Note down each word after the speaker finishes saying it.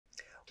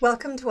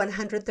Welcome to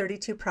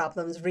 132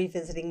 Problems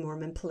Revisiting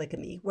Mormon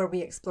Polygamy, where we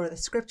explore the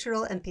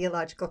scriptural and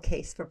theological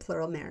case for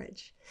plural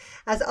marriage.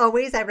 As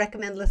always, I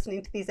recommend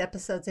listening to these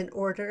episodes in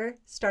order,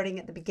 starting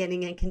at the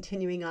beginning and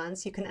continuing on,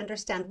 so you can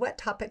understand what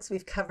topics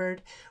we've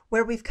covered,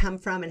 where we've come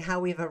from, and how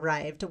we've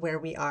arrived where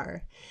we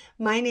are.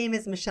 My name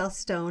is Michelle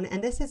Stone,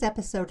 and this is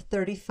episode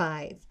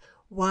 35,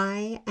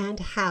 Why and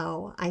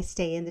How I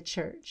Stay in the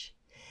Church.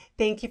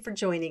 Thank you for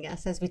joining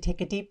us as we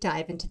take a deep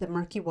dive into the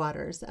murky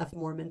waters of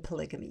Mormon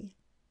polygamy.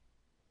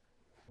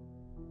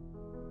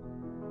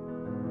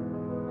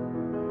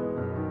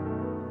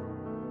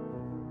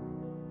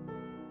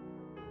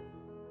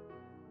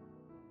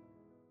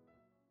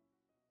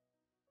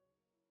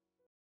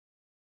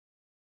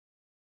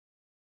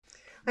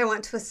 I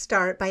want to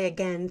start by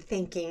again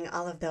thanking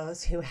all of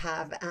those who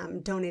have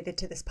donated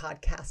to this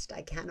podcast.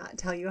 I cannot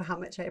tell you how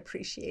much I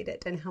appreciate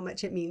it and how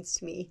much it means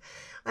to me.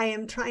 I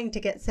am trying to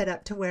get set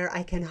up to where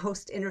I can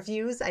host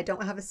interviews. I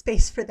don't have a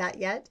space for that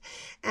yet.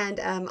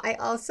 And I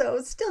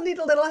also still need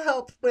a little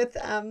help with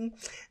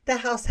the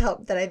house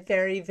help that I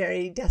very,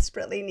 very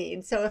desperately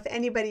need. So if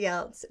anybody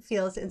else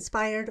feels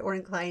inspired or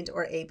inclined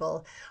or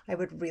able, I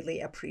would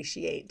really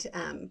appreciate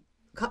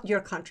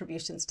your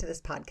contributions to this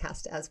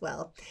podcast as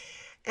well.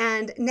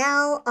 And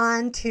now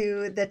on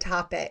to the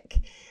topic.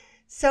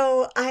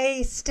 So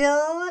I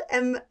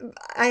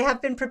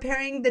have been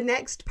preparing the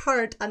next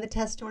part on the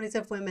testimonies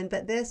of women,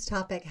 but this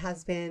topic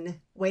has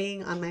been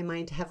weighing on my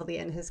mind heavily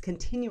and has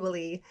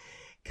continually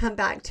come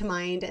back to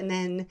mind. And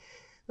then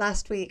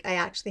last week, I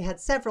actually had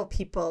several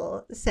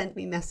people send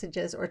me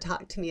messages or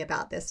talk to me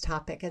about this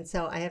topic. And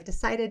so I have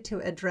decided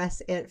to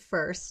address it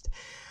first.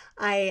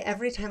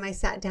 Every time I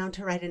sat down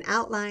to write an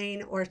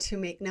outline or to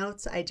make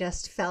notes, I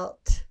just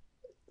felt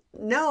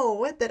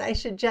that I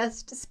should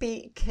just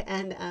speak.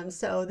 And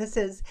so this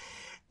is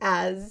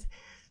as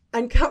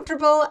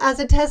uncomfortable as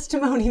a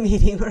testimony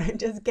meeting where I'm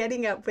just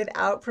getting up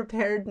without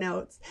prepared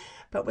notes,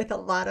 but with a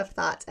lot of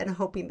thoughts and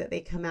hoping that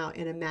they come out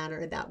in a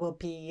manner that will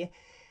be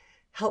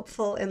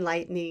helpful,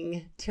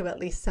 enlightening to at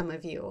least some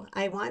of you.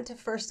 I want to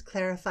first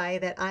clarify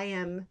that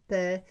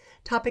the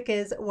topic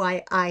is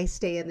why I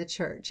stay in the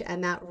church.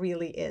 And that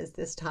really is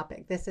this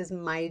topic. This is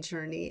my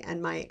journey and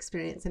my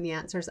experience and the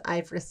answers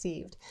I've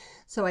received.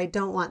 So I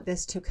don't want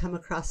this to come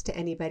across to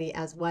anybody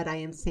as what I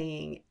am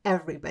saying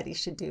everybody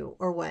should do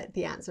or what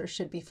the answer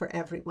should be for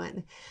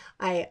everyone.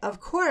 I,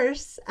 of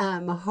course,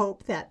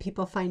 hope that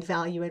people find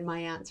value in my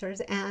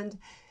answers. And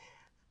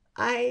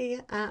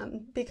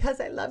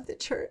because I love the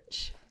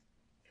church,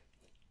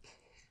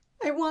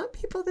 I want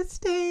people to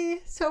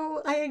stay,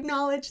 so I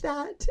acknowledge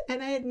that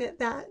and I admit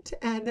that.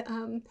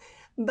 And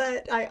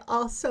but I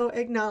also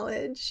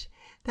acknowledge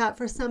that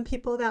for some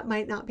people that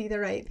might not be the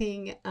right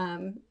thing,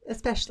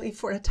 especially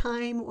for a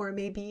time or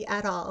maybe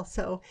at all.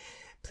 So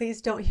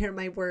please don't hear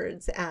my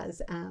words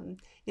as in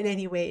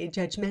any way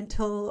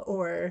judgmental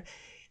or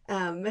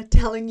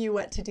telling you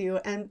what to do.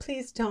 And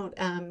please don't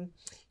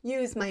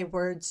use my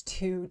words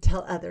to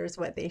tell others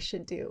what they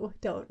should do.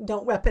 Don't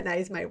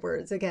weaponize my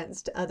words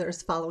against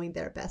others following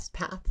their best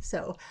path.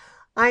 So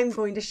I'm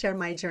going to share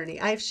my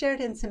journey. I've shared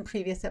in some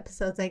previous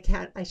episodes.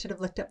 I should have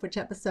looked up which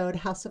episode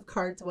House of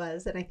Cards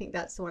was, and I think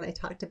that's the one I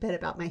talked a bit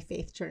about my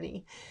faith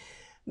journey.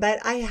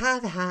 But I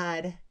have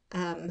had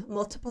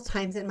multiple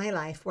times in my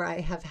life where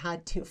I have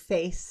had to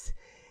face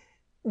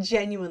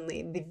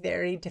genuinely the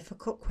very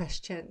difficult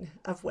question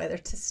of whether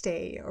to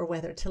stay or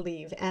whether to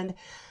leave. And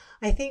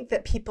I think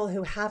that people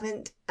who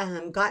haven't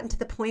gotten to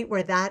the point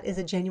where that is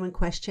a genuine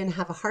question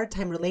have a hard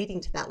time relating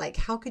to that. Like,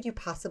 how could you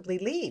possibly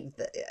leave?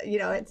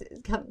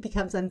 It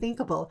becomes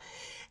unthinkable.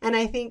 And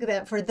I think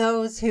that for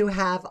those who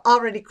have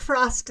already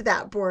crossed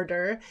that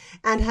border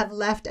and have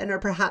left and are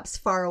perhaps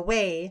far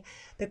away,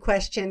 the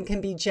question can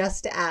be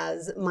just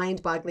as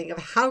mind-boggling of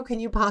how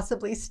can you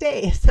possibly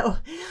stay? So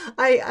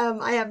I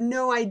have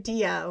no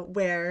idea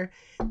where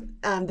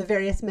the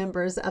various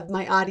members of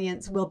my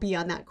audience will be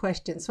on that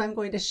question. So I'm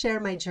going to share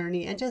my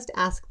journey and just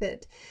ask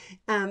that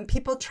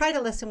people try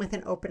to listen with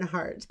an open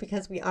heart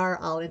because we are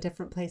all in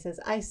different places.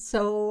 I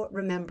so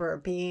remember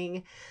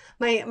being,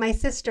 my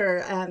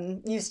sister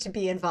used to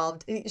be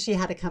involved. She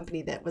had a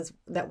company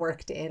that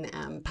worked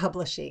in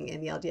publishing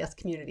in the LDS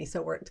community,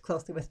 so worked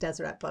closely with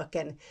Deseret Book.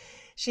 And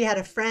she had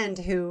a friend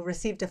who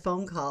received a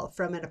phone call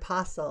from an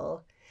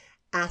apostle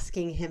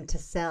asking him to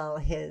sell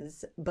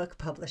his book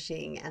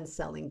publishing and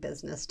selling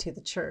business to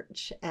the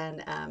church.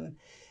 And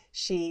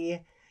she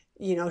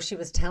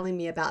was telling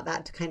me about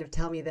that to kind of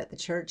tell me that the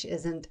church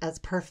isn't as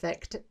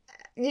perfect,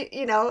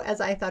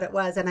 as I thought it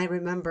was. And I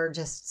remember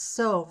just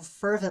so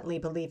fervently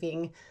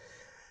believing,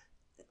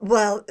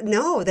 well,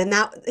 no, then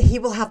that he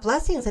will have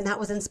blessings and that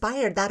was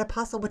inspired. That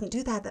apostle wouldn't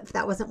do that.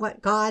 That wasn't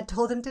what God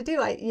told him to do.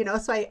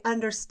 So I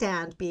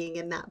understand being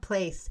in that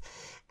place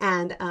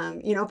and,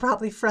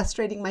 probably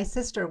frustrating my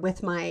sister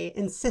with my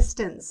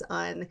insistence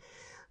on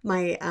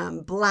my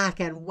black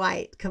and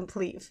white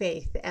complete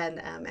faith. And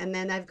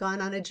then I've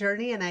gone on a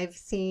journey and I've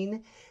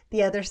seen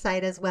the other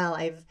side as well.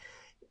 I've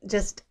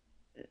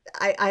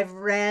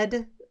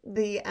read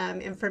the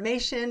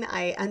information.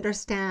 I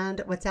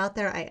understand what's out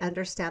there. I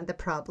understand the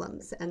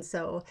problems. And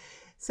so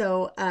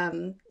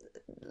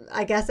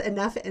I guess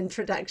enough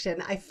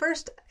introduction.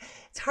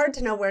 It's hard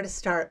to know where to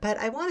start, but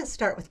I want to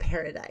start with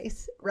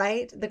paradise,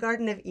 right? The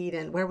Garden of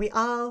Eden, where we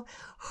all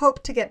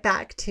hope to get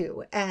back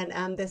to,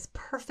 and this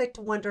perfect,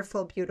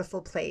 wonderful,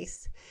 beautiful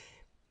place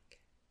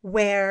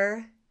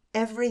where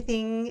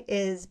everything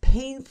is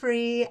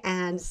pain-free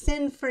and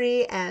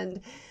sin-free,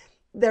 and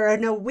there are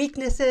no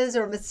weaknesses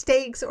or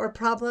mistakes or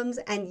problems,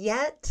 and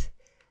yet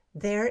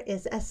there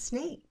is a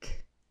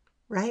snake,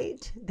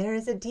 right? There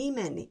is a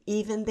demon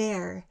even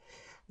there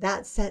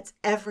that sets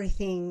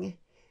everything,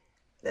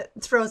 that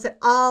throws it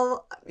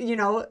all,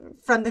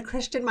 from the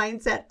Christian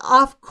mindset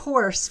off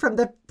course from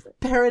the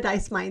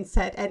paradise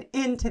mindset and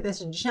into this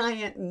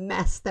giant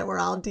mess that we're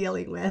all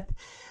dealing with.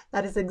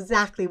 That is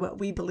exactly what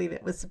we believe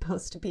it was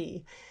supposed to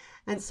be.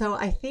 And so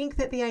I think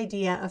that the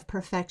idea of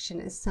perfection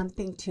is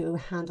something to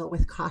handle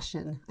with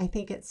caution. I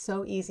think it's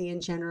so easy in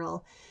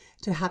general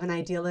to have an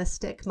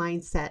idealistic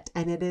mindset,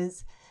 and it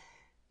is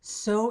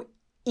so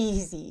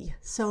easy,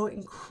 so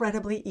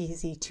incredibly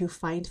easy to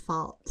find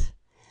fault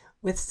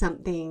with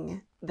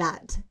something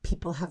that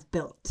people have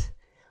built,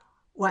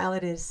 while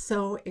it is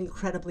so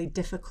incredibly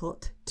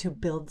difficult to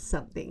build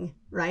something,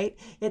 right?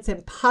 It's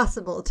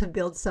impossible to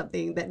build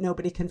something that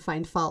nobody can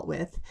find fault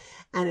with,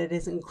 and it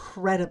is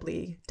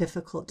incredibly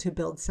difficult to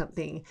build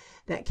something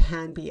that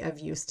can be of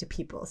use to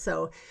people.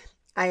 So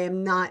I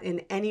am not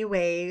in any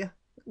way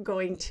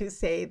going to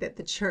say that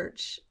the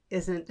church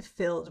isn't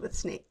filled with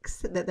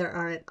snakes, that there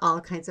aren't all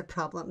kinds of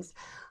problems.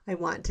 I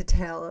want to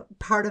tell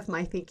part of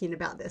my thinking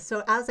about this.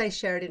 So as I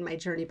shared in my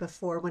journey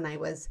before, when I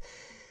was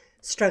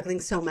struggling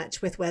so much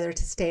with whether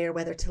to stay or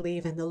whether to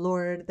leave, and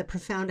the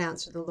profound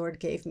answer the Lord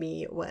gave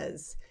me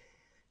was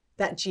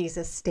that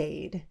Jesus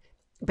stayed,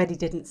 but he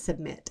didn't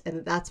submit.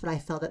 And that's what I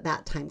felt at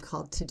that time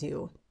called to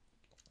do,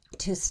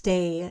 to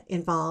stay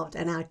involved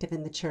and active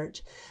in the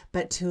church,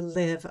 but to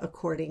live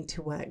according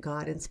to what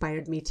God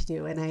inspired me to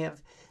do. And I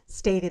have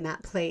stayed in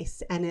that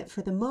place, and it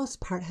for the most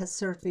part has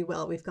served me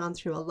well. We've gone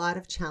through a lot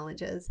of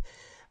challenges,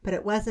 but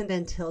it wasn't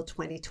until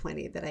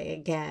 2020 that I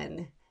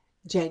again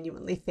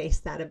genuinely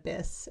faced that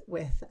abyss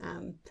with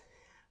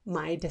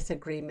my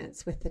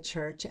disagreements with the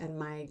church and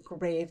my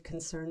grave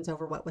concerns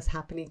over what was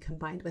happening,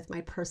 combined with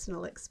my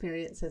personal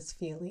experiences,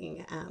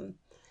 feeling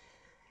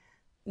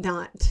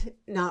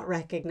not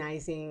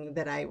recognizing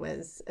that I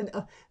was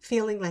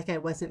feeling like I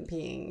wasn't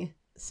being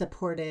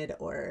supported,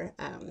 or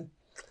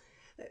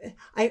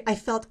I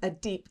felt a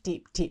deep,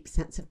 deep, deep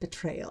sense of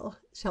betrayal,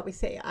 shall we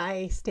say.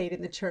 I stayed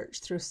in the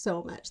church through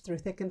so much, through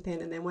thick and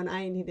thin, and then when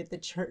I needed the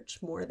church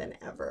more than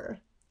ever,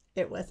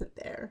 it wasn't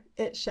there.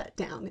 It shut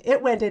down.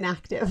 It went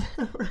inactive,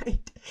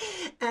 right?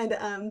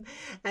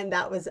 And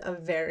that was a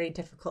very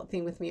difficult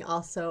thing with me.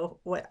 Also,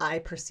 what I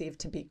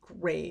perceived to be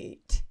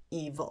great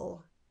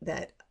evil,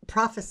 that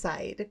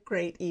prophesied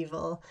great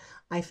evil,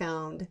 I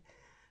found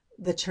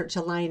the church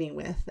aligning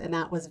with, and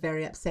that was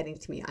very upsetting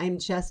to me. I'm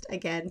just,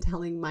 again,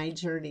 telling my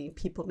journey.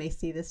 People may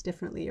see this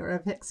differently or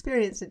have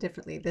experienced it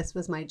differently. This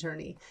was my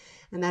journey,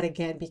 and that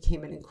again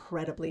became an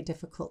incredibly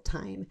difficult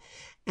time.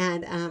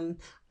 And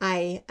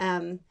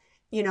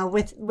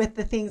with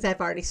the things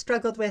I've already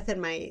struggled with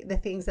and the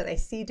things that I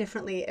see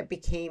differently, it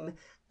became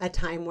a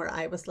time where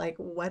I was like,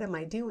 what am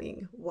I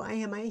doing? Why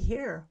am I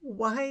here?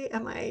 Why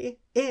am I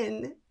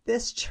in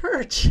this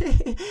church?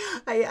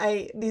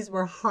 These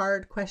were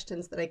hard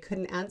questions that I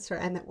couldn't answer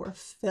and that were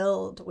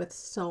filled with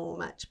so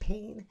much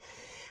pain.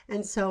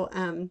 And so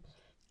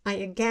I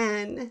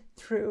again,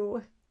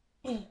 through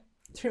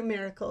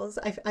miracles,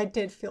 I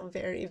did feel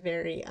very,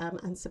 very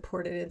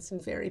unsupported in some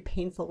very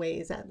painful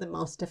ways at the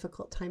most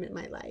difficult time in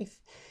my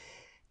life.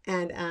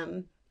 And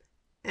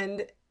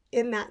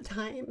in that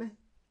time,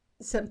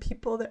 some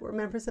people that were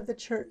members of the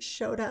church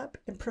showed up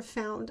in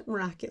profound,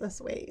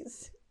 miraculous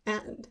ways.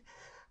 And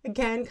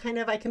again, kind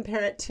of, I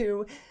compare it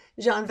to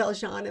Jean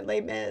Valjean in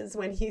Les Mis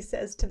when he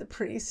says to the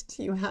priest,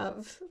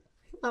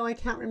 I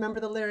can't remember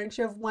the lyrics,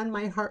 you have won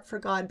my heart for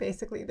God.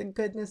 Basically, the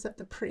goodness of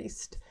the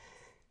priest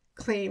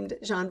claimed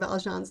Jean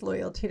Valjean's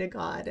loyalty to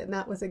God. And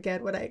that was,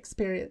 again, what I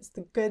experienced.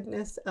 The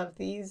goodness of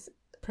these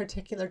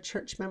particular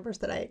church members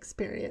that I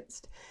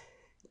experienced,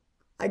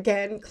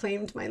 again,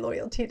 claimed my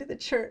loyalty to the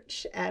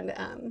church. And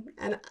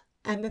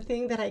the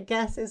thing that I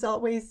guess is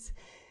always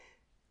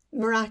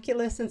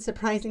miraculous and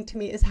surprising to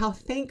me is how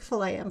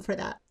thankful I am for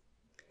that.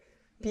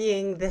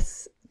 Being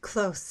this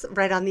close,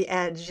 right on the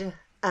edge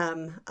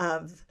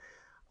of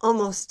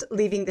almost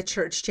leaving the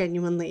church,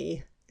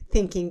 genuinely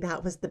thinking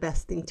that was the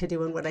best thing to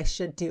do and what I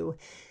should do,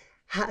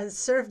 has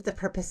served the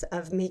purpose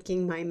of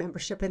making my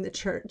membership in the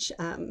church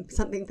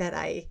something that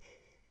I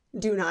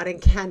do not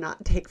and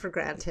cannot take for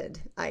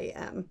granted. I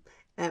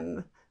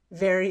am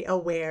very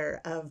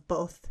aware of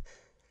both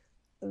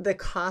the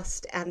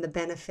cost and the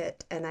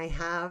benefit, and I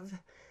have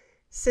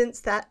since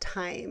that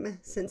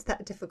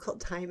difficult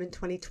time in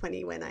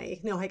 2020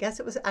 I guess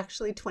it was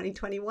actually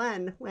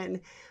 2021 when I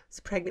was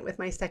pregnant with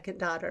my second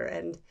daughter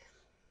and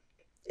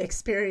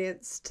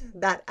experienced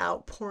that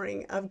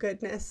outpouring of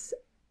goodness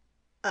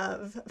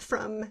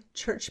from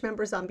church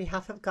members on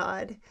behalf of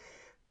God.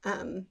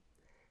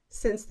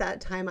 Since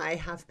that time, I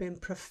have been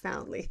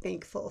profoundly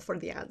thankful for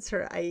the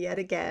answer I yet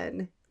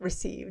again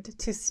received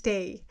to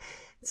stay.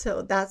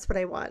 So that's what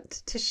I want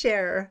to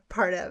share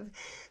part of.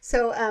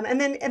 So and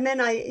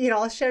then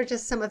I'll share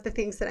just some of the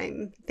things that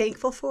I'm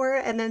thankful for,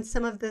 and then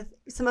some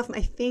of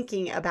my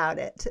thinking about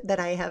it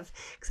that I have,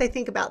 because I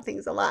think about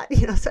things a lot,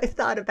 so I've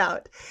thought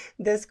about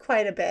this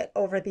quite a bit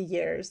over the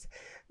years.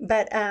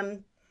 But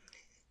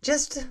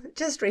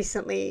just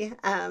recently,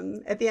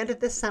 at the end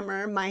of the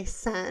summer, my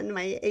son,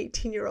 my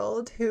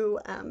 18-year-old, who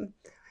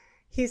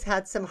he's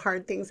had some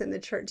hard things in the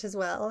church as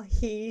well,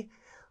 he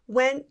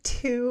went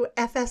to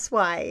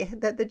FSY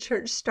that the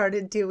church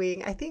started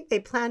doing. I think they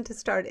planned to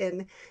start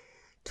in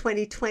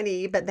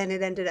 2020, but then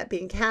it ended up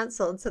being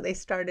canceled. So they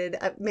started,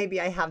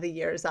 maybe I have the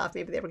years off,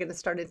 maybe they were going to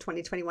start in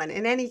 2021.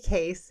 In any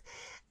case,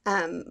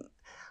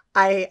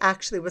 I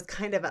actually was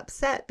kind of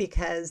upset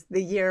because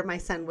the year my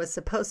son was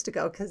supposed to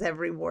go, because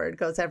every ward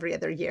goes every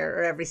other year,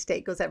 or every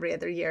state goes every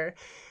other year,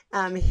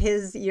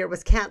 his year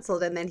was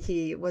canceled, and then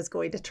he was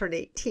going to turn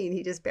 18.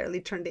 He just barely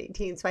turned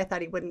 18, so I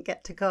thought he wouldn't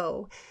get to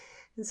go.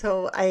 And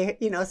so I,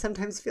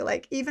 sometimes feel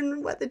like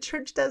even what the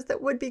church does that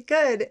would be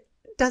good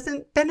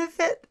doesn't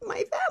benefit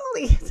my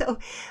family. So,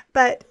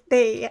 but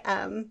they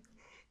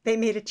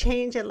made a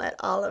change and let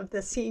all of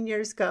the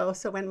seniors go.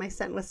 So when my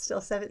son was still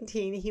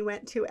 17, he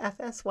went to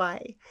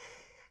FSY.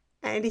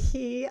 And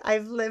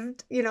I've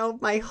lived,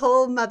 my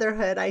whole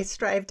motherhood, I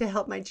strive to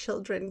help my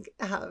children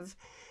have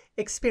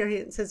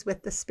experiences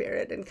with the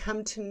Spirit and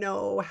come to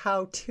know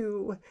how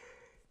to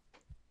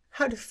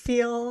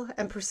feel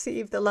and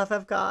perceive the love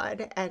of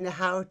God, and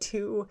how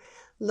to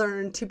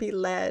learn to be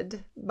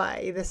led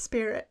by the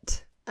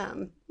Spirit,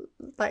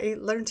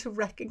 learn to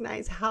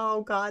recognize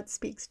how God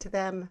speaks to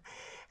them,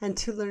 and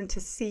to learn to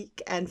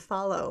seek and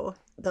follow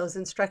those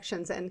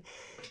instructions. And,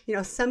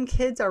 some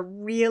kids are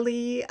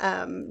really,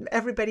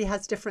 everybody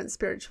has different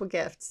spiritual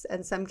gifts,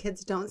 and some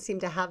kids don't seem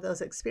to have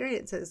those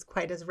experiences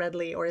quite as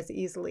readily or as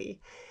easily.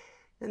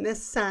 And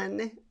this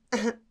son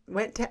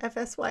went to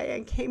FSY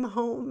and came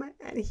home,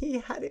 and he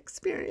had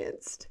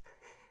experienced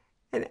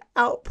an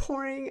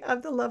outpouring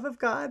of the love of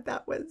God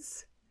that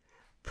was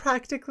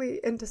practically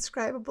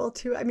indescribable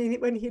too. I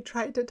mean, when he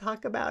tried to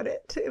talk about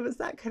it, it was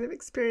that kind of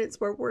experience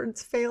where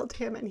words failed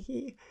him, and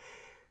he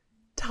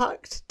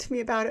talked to me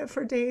about it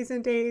for days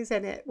and days,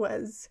 and it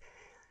was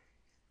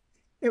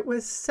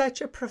such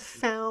a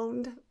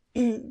profound,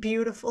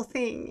 beautiful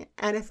thing.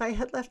 And if I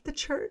had left the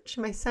church,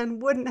 my son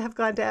wouldn't have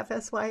gone to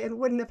FSY and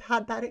wouldn't have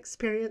had that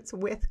experience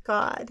with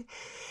God.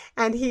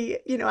 And he,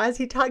 as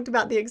he talked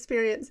about the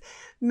experience,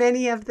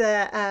 many of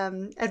the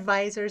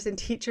advisors and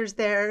teachers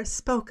there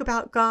spoke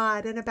about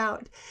God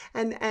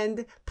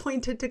and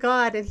pointed to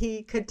God, and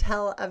he could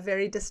tell a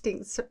very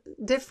distinct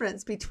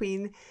difference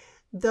between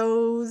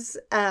those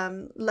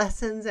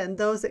lessons and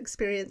those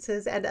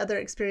experiences and other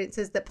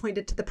experiences that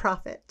pointed to the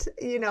prophet,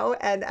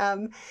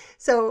 and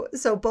so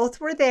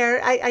both were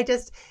there. I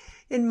just,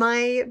 in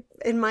my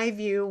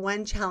view,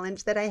 one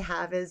challenge that I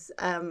have is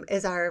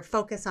our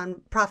focus on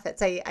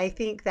prophets. I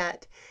think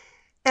that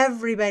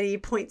everybody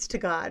points to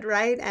God,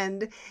 right?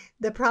 And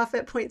the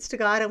prophet points to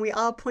God, and we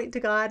all point to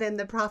God, and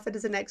the prophet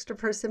is an extra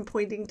person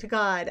pointing to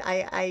God.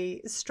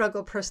 I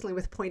struggle personally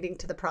with pointing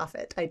to the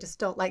prophet. I just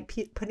don't like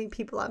putting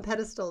people on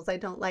pedestals. I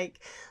don't like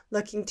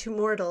looking to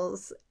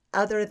mortals,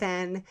 other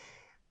than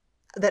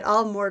that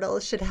all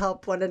mortals should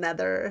help one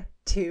another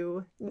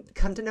to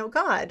come to know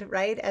God,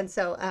 right? And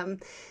so,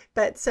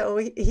 so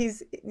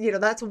he's,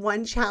 that's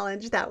one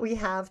challenge that we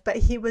have, but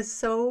he was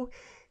so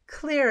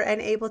clear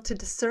and able to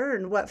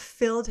discern what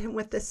filled him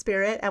with the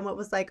Spirit and what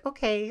was like,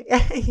 okay,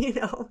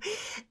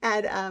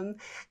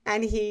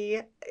 and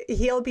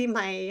he'll be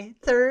my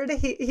third.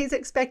 He's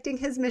expecting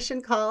his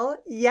mission call.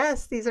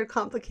 Yes, these are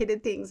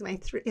complicated things.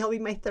 He'll be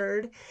my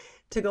third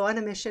to go on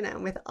a mission,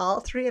 and with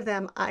all three of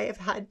them, I have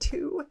had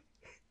to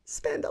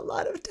spend a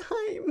lot of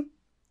time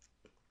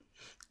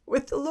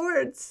with the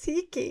Lord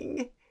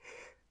seeking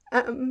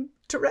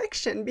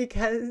direction,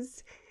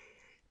 because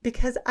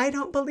I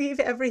don't believe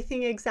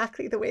everything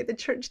exactly the way the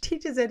church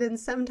teaches it. And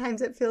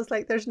sometimes it feels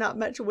like there's not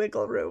much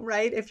wiggle room,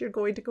 right? If you're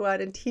going to go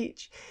out and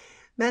teach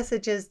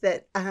messages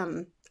that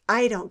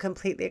I don't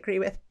completely agree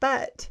with.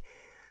 But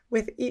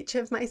with each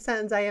of my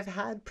sons, I have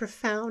had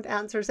profound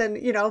answers.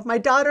 And, my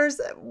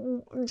daughters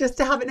just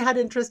haven't had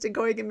interest in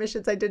going in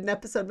missions. I did an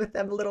episode with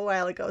them a little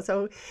while ago.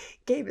 So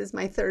Gabe is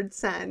my third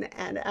son.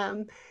 And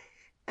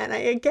I,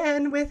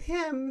 again, with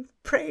him,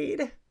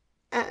 prayed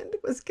and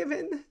was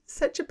given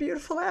such a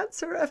beautiful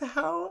answer of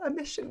how a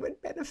mission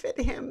would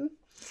benefit him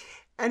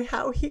and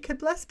how he could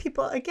bless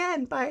people,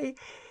 again, by,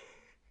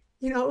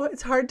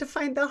 it's hard to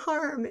find the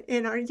harm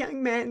in our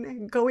young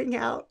men going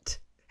out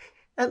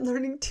and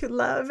learning to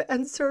love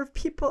and serve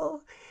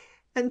people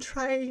and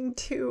trying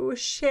to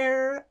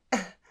share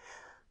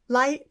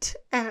light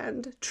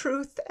and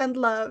truth and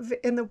love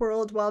in the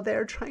world, while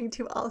they're trying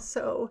to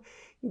also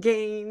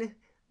gain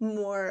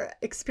more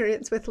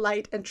experience with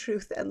light and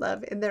truth and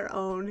love in their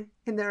own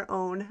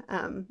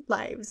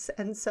lives.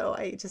 And so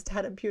I just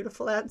had a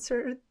beautiful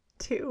answer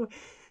to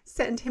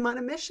send him on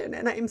a mission,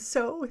 and I'm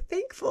so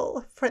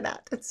thankful for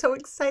that and so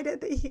excited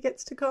that he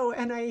gets to go.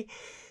 And I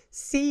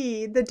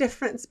see the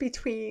difference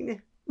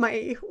between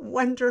my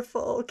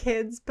wonderful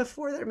kids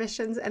before their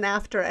missions and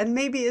after. And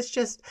maybe it's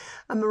just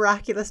a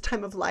miraculous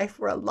time of life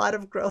where a lot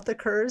of growth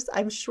occurs.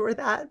 I'm sure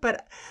that,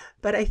 but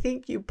I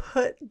think you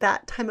put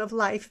that time of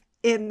life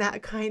in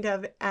that kind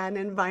of an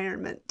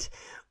environment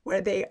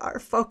where they are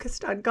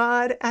focused on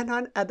God and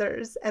on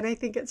others. And I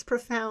think it's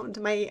profound.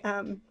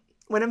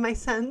 One of my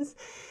sons,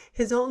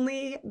 his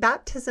only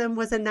baptism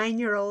was a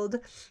 9-year-old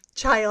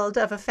child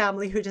of a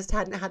family who just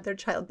hadn't had their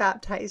child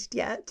baptized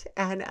yet.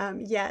 And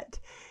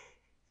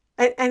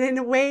in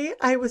a way,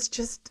 I was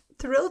just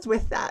thrilled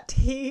with that.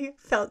 He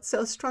felt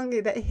so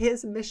strongly that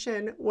his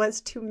mission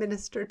was to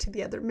minister to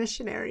the other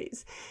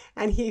missionaries.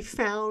 And he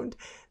found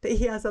that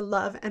he has a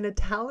love and a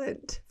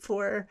talent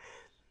for,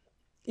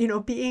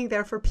 being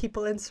there for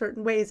people in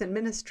certain ways and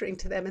ministering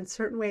to them in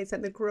certain ways,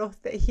 and the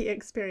growth that he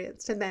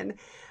experienced. And then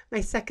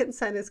my second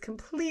son is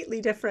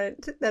completely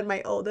different than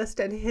my oldest,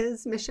 and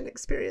his mission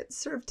experience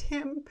served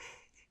him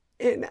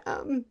in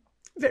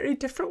very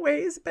different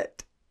ways,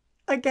 but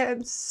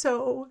again,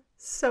 so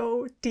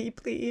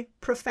deeply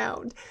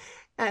profound.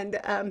 And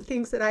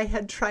things that I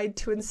had tried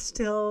to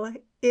instill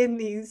in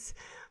these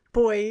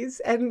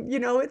boys. And,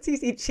 it's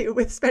easy to,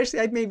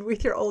 especially maybe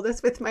with your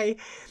oldest, with my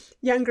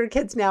younger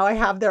kids now, I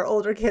have their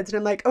older kids, and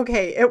I'm like,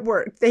 okay, it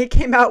worked. They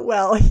came out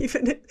well,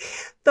 even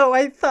though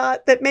I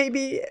thought that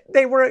maybe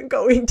they weren't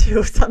going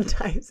to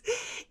sometimes,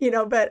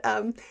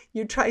 but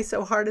you try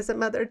so hard as a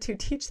mother to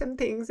teach them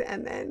things,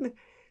 and then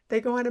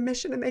they go on a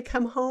mission and they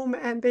come home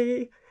and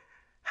they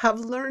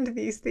have learned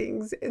these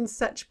things in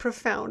such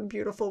profound,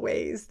 beautiful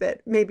ways that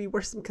maybe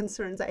were some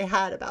concerns I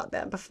had about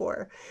them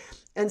before.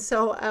 And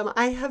so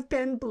I have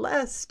been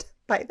blessed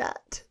by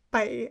that.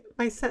 By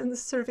my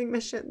son's serving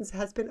missions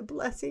has been a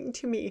blessing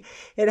to me.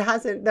 It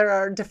hasn't, there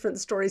are different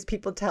stories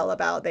people tell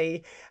about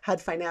they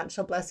had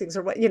financial blessings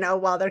or what,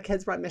 while their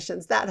kids were on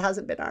missions. That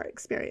hasn't been our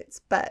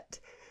experience. But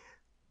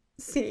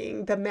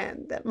seeing the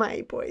men that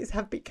my boys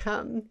have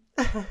become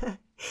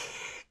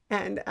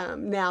and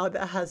now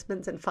the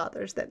husbands and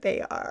fathers that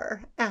they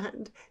are,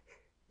 and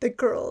the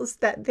girls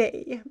that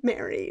they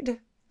married,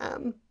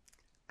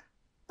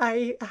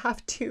 I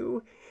have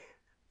to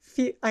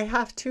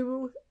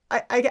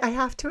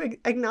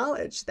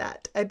acknowledge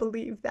that. I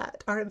believe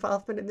that our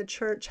involvement in the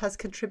church has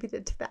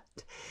contributed to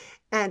that.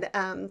 And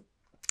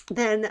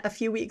then a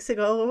few weeks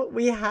ago,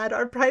 we had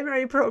our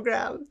primary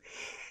program.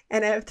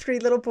 And I have 3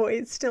 little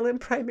boys still in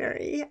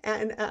primary.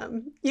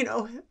 And,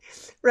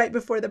 right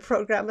before the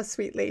program, a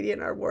sweet lady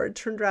in our ward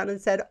turned around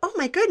and said, "Oh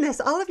my goodness,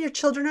 all of your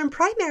children are in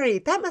primary.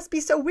 That must be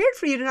so weird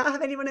for you to not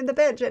have anyone in the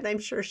bench." And I'm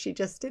sure she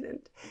just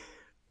didn't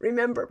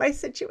remember my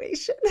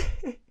situation.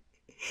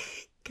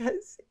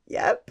 Because,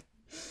 yep,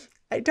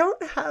 I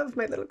don't have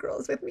my little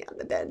girls with me on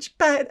the bench.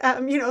 But,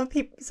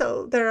 people,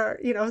 so there are,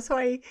 so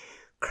I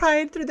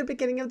cried through the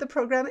beginning of the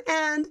program,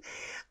 and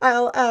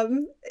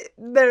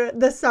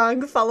the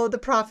song "Follow the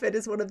Prophet"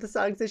 is one of the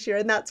songs this year,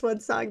 and that's one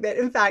song that,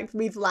 in fact,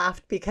 we've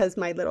laughed because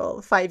my little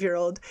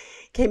 5-year-old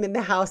came in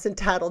the house and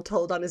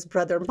told on his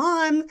brother,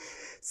 "Mom,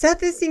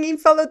 Seth is singing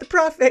 'Follow the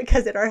Prophet,"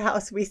 because at our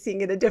house we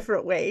sing it a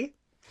different way.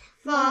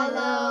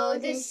 Follow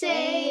the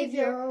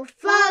Savior,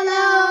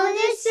 follow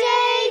the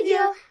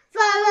Savior,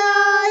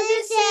 follow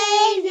the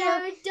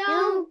Savior,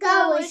 don't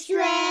go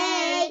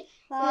astray.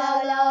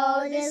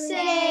 Follow the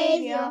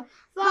Savior,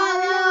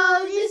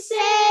 follow the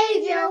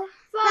Savior,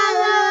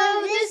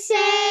 follow the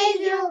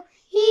Savior,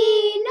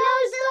 He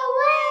knows the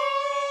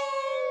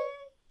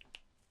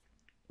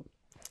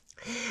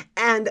way.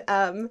 And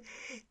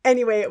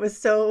anyway, it was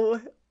so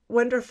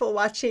wonderful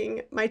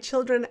watching my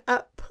children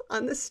up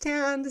on the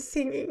stand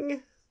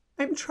singing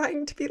 "I'm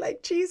trying to be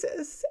like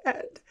Jesus,"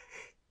 and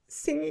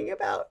singing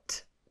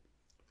about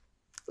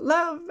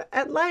love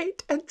and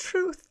light and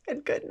truth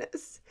and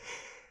goodness.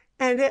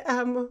 And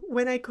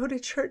when I go to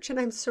church and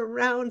I'm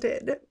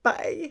surrounded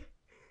by,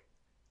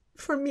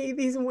 for me,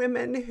 these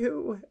women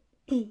who,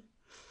 I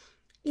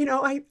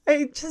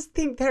just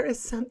think there is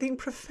something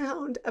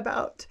profound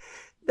about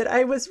that.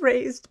 I was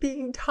raised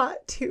being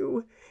taught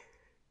to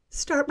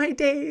start my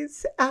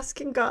days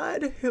asking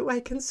God who I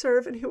can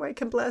serve and who I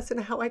can bless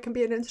and how I can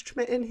be an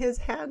instrument in His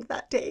hand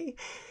that day.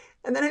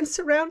 And then I'm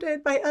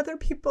surrounded by other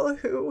people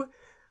who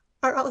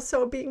are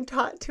also being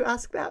taught to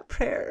ask that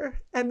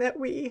prayer, and that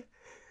we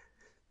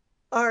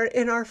are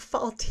in our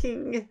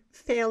faulting,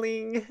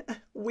 failing,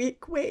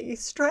 weak way,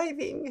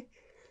 striving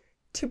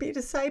to be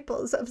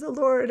disciples of the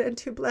Lord and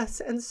to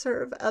bless and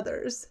serve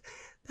others.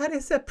 That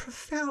is a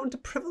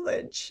profound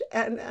privilege.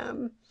 And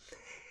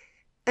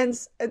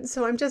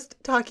so I'm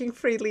just talking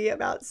freely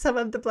about some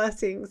of the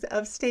blessings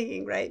of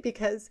staying, right?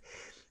 Because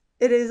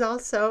it is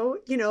also,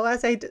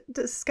 as I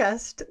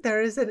discussed,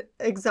 there is an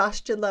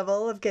exhaustion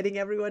level of getting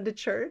everyone to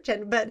church.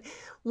 But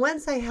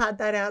once I had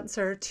that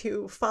answer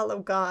to follow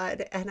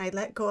God and I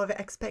let go of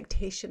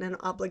expectation and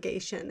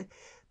obligation,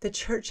 the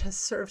church has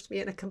served me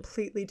in a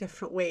completely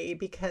different way,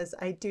 because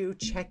I do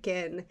check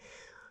in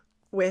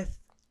with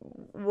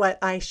what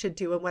I should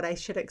do and what I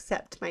should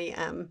accept.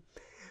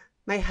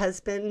 My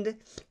husband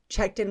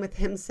checked in with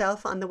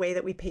himself on the way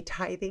that we pay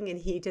tithing, and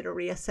he did a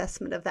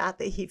reassessment of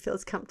that he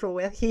feels comfortable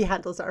with. He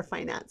handles our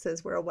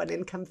finances. We're a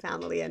one-income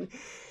family, and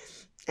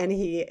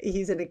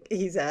he's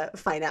a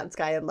finance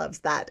guy and loves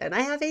that. And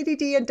I have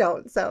ADD and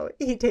don't, so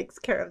he takes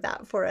care of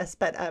that for us.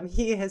 But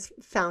he has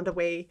found a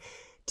way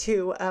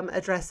to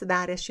address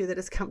that issue that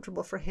is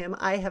comfortable for him.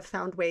 I have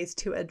found ways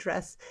to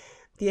address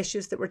the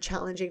issues that were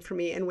challenging for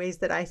me in ways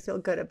that I feel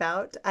good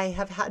about. I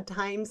have had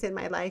times in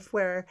my life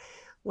where,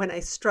 when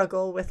I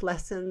struggle with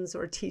lessons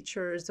or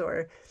teachers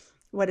or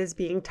what is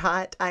being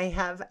taught, I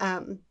have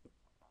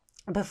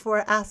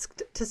before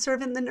asked to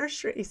serve in the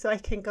nursery so I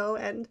can go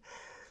and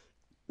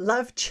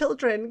love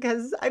children,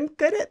 because I'm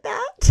good at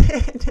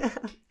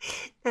that.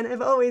 And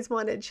I've always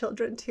wanted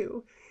children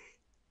to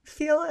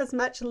feel as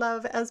much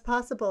love as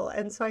possible.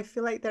 And so I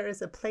feel like there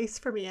is a place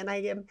for me, and I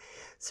am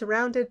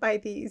surrounded by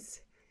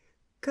these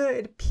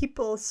good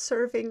people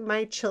serving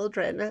my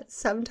children.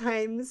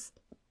 Sometimes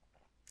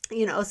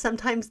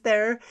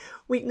their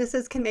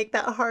weaknesses can make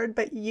that hard,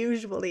 but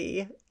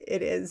usually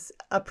it is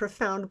a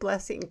profound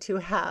blessing to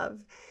have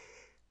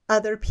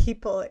other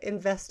people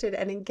invested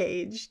and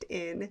engaged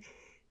in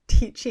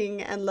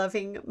teaching and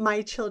loving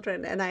my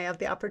children, and I have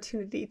the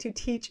opportunity to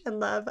teach and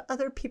love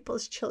other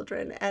people's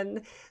children,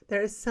 and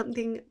there is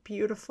something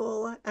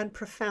beautiful and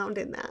profound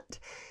in that.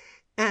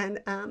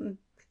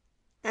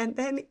 And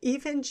then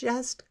even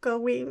just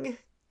going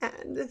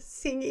and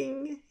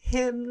singing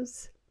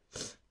hymns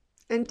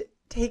and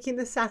taking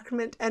the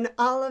sacrament and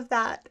all of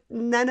that,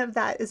 none of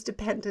that is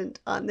dependent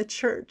on the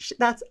church.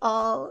 That's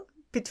all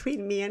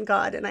between me and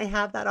God. And I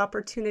have that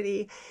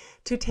opportunity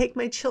to take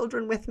my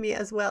children with me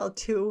as well,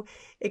 to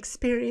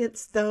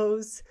experience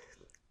those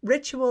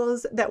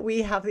rituals that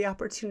we have the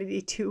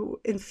opportunity to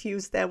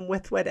infuse them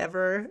with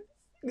whatever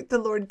the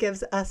Lord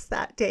gives us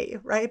that day,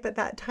 right? But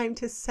that time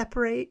to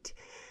separate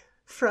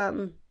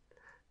from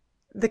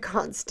the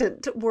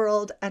constant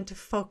world and to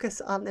focus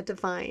on the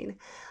divine.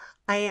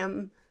 I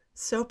am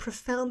so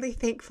profoundly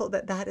thankful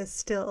that that is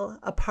still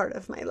a part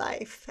of my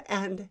life.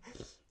 And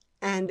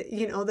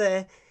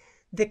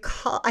the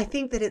call, I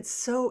think that it's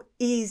so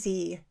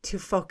easy to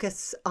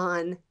focus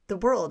on the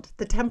world,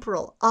 the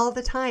temporal, all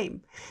the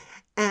time.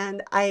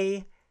 And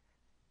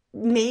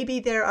maybe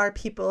there are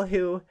people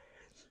who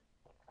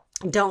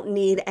don't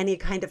need any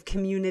kind of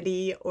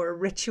community or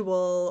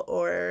ritual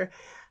or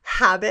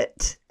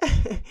habit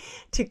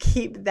to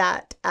keep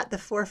that at the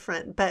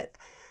forefront. But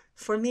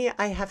for me,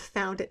 I have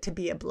found it to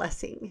be a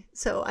blessing.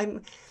 So I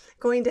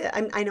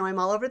know I'm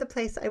all over the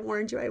place. I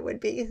warned you I would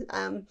be.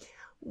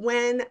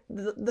 When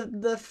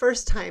the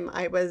first time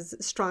I was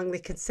strongly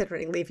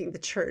considering leaving the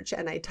church,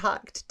 and I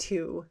talked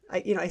to,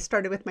 I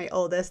started with my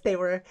oldest.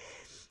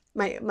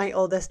 My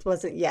oldest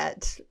wasn't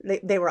yet,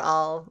 they were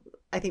all,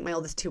 I think my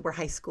oldest two were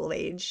high school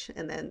age,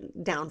 and then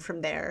down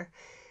from there.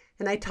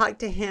 And I talked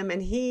to him,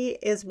 and he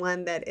is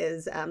one that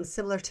is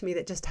similar to me,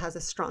 that just has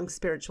a strong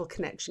spiritual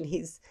connection.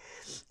 He's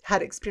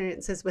had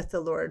experiences with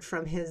the Lord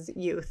from his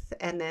youth.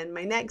 And then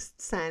my next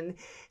son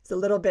is a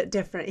little bit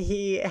different.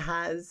 He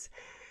has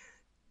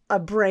a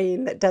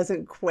brain that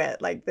doesn't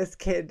quit. Like, this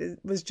kid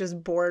was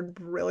just born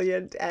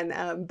brilliant,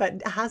 and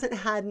but hasn't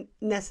had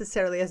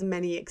necessarily as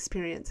many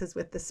experiences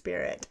with the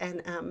Spirit.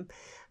 And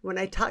when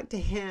I talked to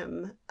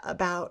him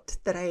about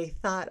that, I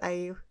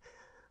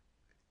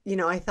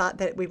thought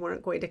that we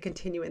weren't going to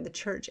continue in the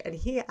church, and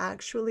he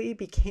actually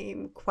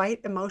became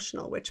quite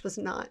emotional, which was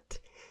not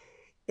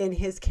in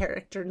his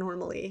character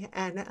normally.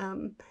 And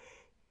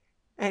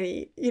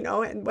he,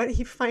 and what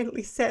he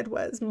finally said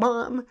was,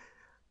 "Mom,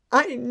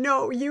 I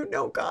know you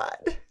know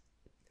God,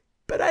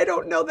 but I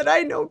don't know that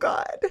I know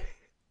God.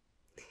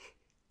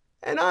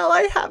 And all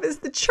I have is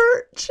the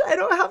church. I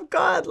don't have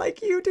God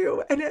like you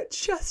do." And it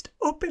just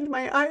opened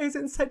my eyes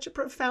in such a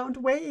profound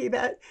way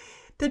that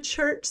the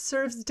church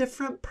serves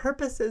different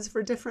purposes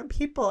for different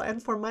people.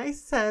 And for my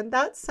son,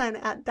 that son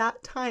at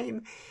that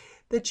time,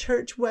 the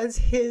church was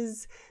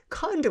his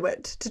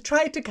conduit to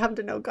try to come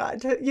to know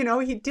God.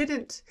 He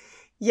didn't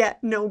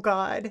yet know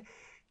God,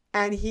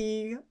 and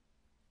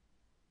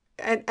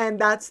and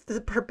that's the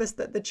purpose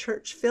that the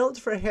church filled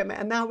for him.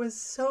 And that was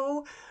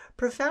so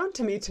profound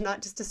to me, to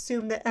not just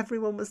assume that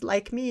everyone was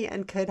like me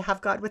and could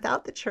have God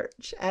without the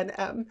church. And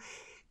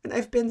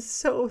I've been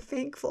so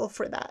thankful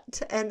for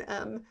that.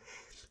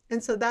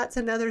 And so that's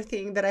another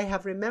thing that I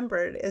have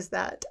remembered, is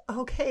that,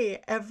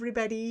 okay,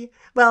 everybody,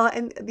 well,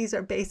 and these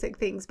are basic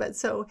things, but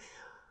so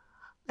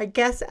I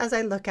guess as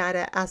I look at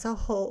it as a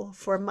whole,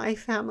 for my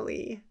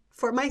family,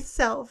 for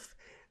myself,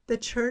 the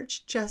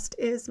church just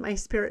is my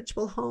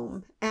spiritual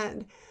home.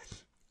 And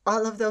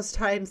all of those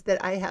times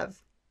that I have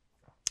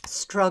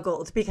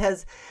struggled,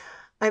 because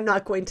I'm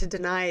not going to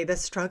deny the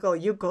struggle.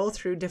 You go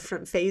through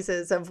different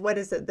phases of,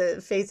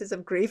 the phases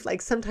of grief.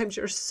 Like, sometimes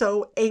you're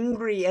so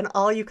angry and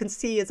all you can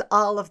see is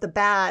all of the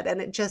bad,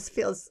 and it just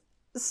feels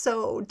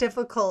so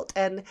difficult.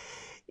 And,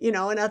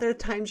 and other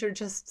times you're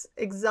just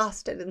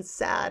exhausted and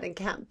sad and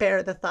can't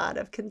bear the thought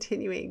of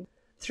continuing.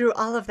 Through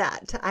all of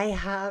that, I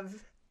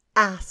have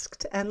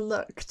asked and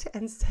looked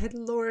and said,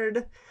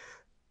 Lord,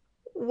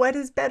 what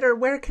is better?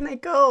 Where can I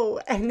go?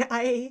 And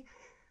I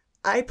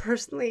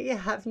personally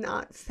have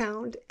not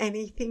found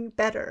anything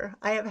better.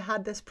 I have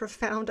had this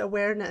profound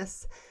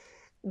awareness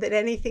that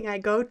anything I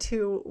go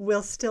to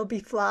will still be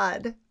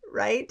flawed,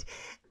 right?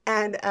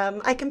 And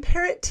I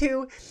compare it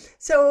to,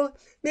 so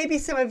maybe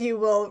some of you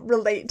will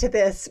relate to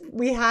this.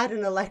 We had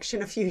an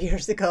election a few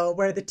years ago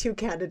where the two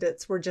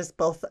candidates were just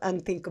both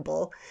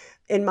unthinkable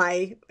in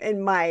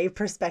my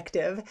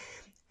perspective.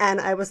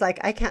 And I was like,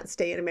 I can't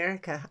stay in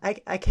America.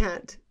 I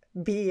can't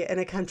be in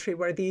a country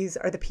where these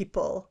are the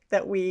people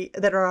that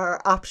are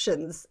our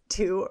options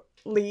to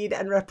lead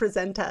and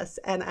represent us.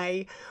 And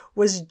I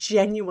was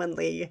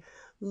genuinely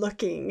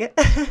looking,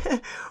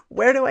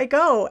 where do I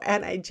go?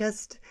 And I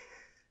just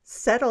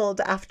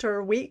settled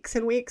after weeks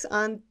and weeks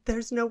on,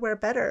 there's nowhere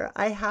better.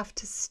 I have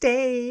to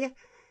stay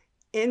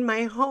in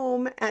my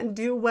home and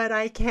do what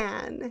I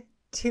can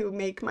to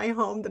make my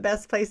home the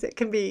best place it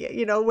can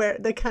be, where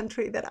the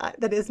country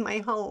that is my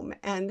home.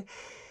 And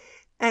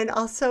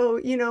also,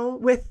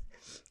 with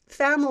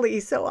family,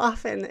 so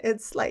often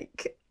it's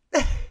like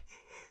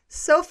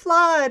so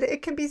flawed.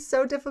 It can be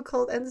so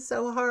difficult and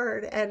so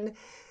hard. And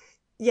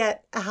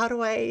yet, how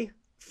do I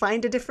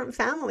find a different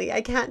family?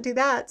 I can't do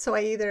that. So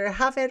I either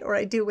have it or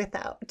I do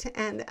without.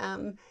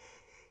 And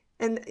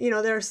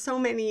there are so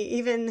many,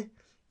 even,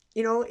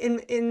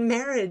 in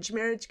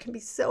marriage can be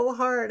so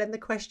hard. And the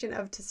question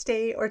of to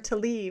stay or to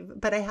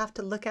leave, but I have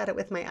to look at it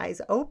with my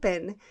eyes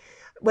open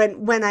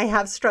when I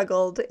have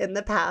struggled in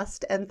the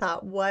past and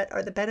thought, what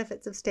are the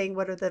benefits of staying?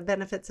 What are the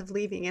benefits of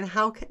leaving? And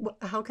how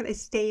can I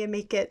stay and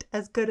make it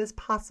as good as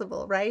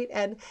possible, right?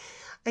 And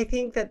I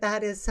think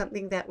that is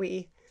something that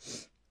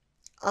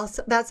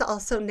that's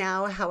also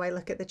now how I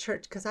look at the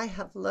church, because I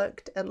have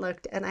looked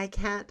and I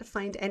can't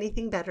find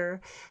anything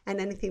better and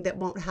anything that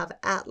won't have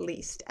at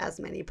least as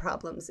many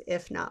problems,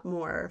 if not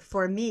more,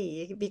 for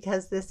me,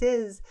 because this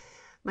is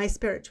my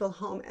spiritual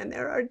home. And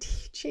there are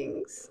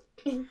teachings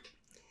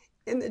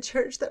in the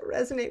church that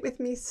resonate with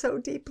me so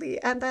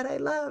deeply and that I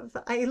love.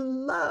 I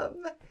love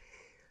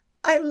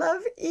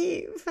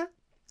Eve.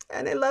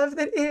 And I love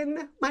that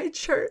in my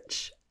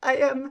church, I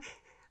am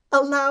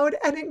allowed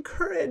and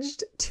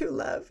encouraged to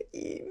love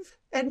Eve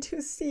and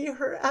to see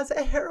her as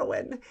a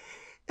heroine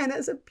and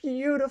as a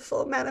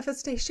beautiful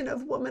manifestation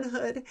of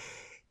womanhood,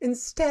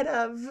 instead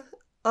of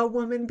a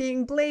woman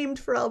being blamed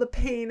for all the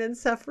pain and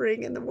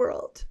suffering in the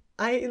world.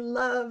 I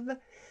love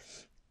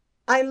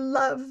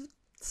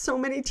so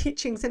many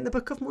teachings in the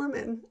Book of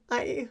Mormon.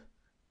 I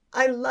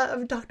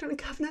love Doctrine and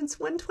Covenants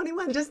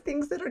 121, just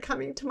things that are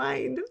coming to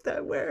mind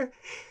where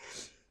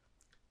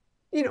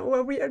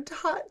we are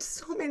taught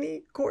so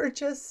many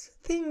gorgeous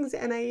things,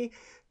 and I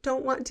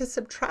don't want to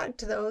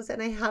subtract those,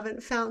 and I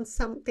haven't found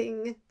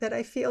something that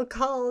I feel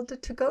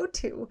called to go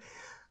to.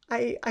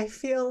 I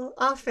feel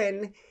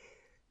often,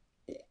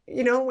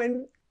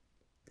 when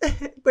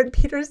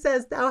Peter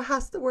says, thou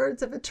hast the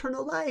words of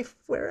eternal life,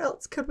 where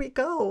else could we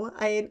go?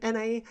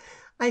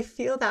 I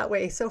feel that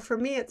way. So for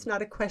me, it's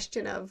not a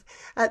question of,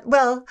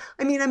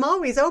 I'm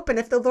always open.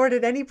 If the Lord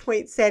at any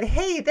point said,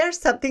 hey, there's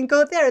something,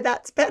 go there,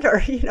 that's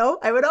better,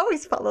 I would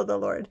always follow the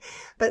Lord.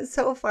 But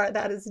so far,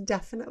 that has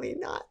definitely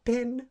not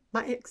been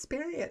my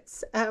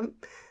experience.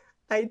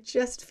 I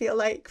just feel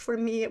like for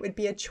me, it would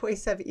be a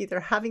choice of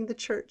either having the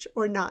church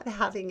or not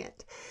having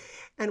it.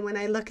 And when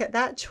I look at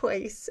that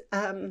choice,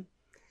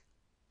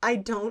 I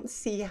don't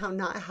see how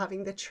not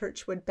having the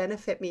church would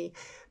benefit me,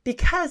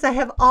 because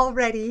I've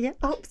already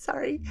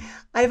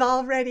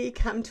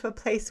come to a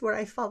place where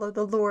I follow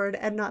the Lord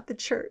and not the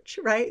church,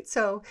 right?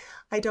 So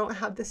I don't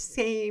have the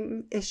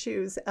same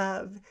issues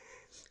of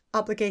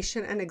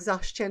obligation and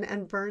exhaustion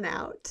and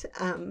burnout,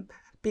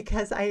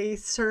 because I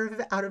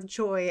serve out of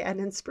joy and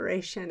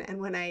inspiration. And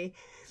when I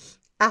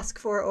ask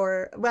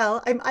for,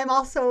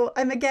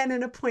 I'm again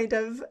in a point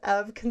of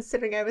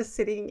considering. I was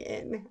sitting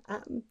in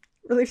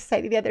Relief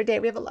Society the other day.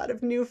 We have a lot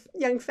of new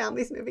young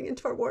families moving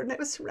into our ward, and I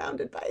was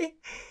surrounded by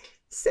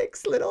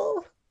 6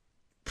 little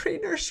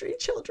pre-nursery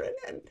children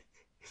and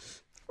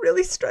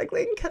really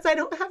struggling because I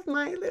don't have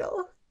my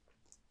little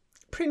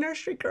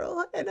pre-nursery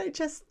girl. And I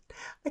just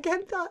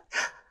again thought,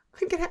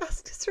 I'm going to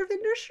ask to serve in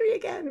nursery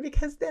again,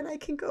 because then I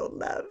can go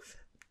love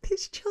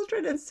these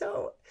children. And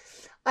so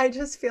I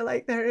just feel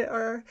like there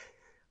are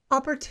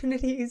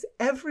opportunities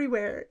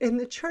everywhere in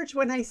the church.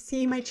 When I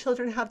see my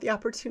children have the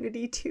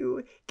opportunity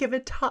to give a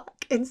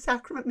talk in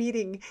sacrament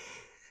meeting,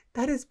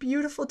 that is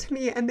beautiful to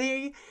me. And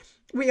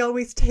we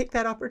always take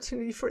that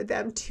opportunity for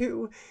them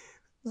to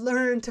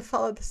learn to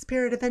follow the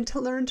Spirit, and then to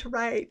learn to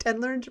write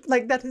and learn to,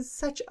 that is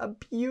such a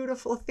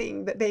beautiful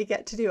thing that they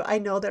get to do. I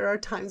know there are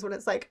times when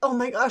it's like, oh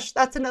my gosh,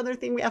 that's another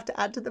thing we have to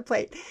add to the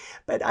plate.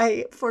 But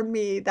for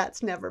me,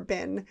 that's never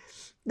been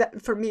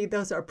that. For me,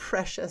 those are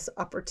precious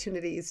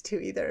opportunities to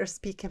either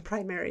speak in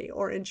primary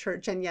or in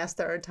church. And yes,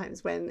 there are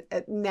times when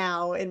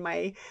now in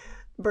my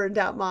burned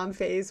out mom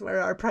phase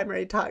where our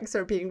primary talks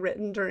are being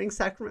written during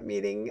sacrament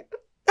meeting.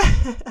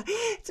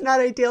 It's not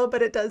ideal,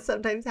 but it does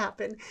sometimes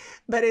happen.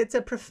 But it's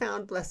a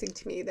profound blessing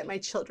to me that my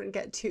children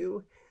get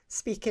to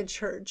speak in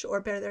church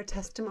or bear their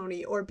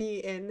testimony or be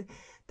in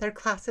their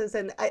classes.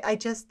 And I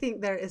just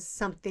think there is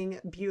something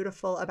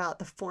beautiful about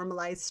the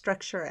formalized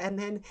structure and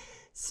then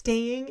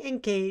staying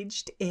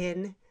engaged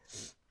in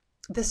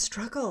the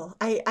struggle.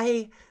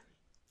 I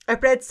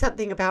read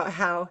something about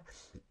how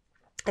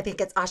I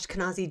think it's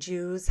Ashkenazi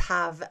Jews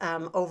have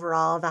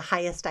overall the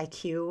highest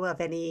IQ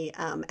of any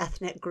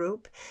ethnic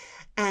group.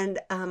 And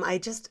I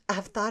just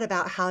have thought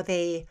about how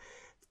they,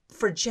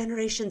 for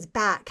generations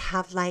back,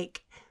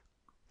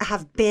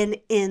 have been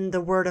in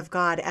the Word of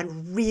God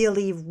and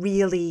really,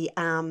 really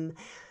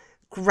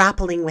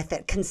grappling with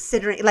it,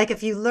 considering, like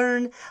if you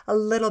learn a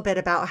little bit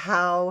about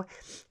how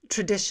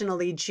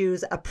traditionally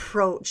Jews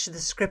approach the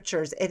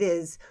scriptures, it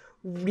is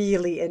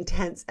really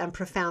intense and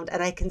profound.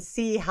 And I can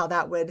see how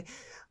that would,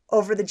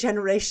 over the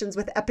generations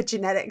with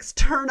epigenetics,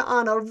 turn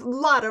on a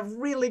lot of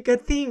really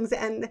good things.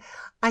 And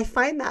I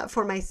find that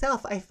for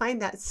myself, I find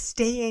that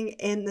staying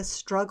in the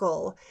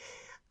struggle,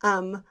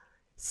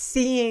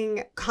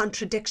 seeing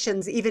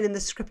contradictions even in the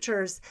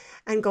scriptures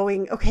and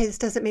going, okay, this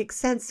doesn't make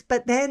sense.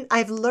 But then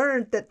I've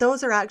learned that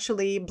those are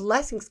actually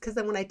blessings, because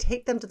then when I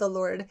take them to the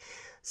Lord,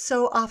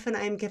 so often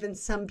I'm given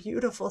some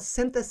beautiful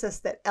synthesis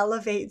that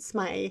elevates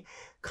my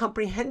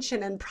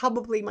comprehension and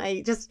probably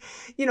my just,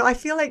 I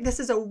feel like this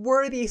is a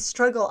worthy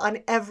struggle on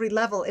every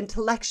level,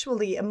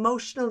 intellectually,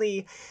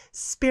 emotionally,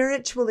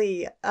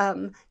 spiritually,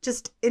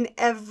 just in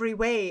every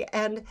way.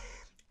 And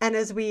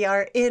as we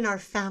are in our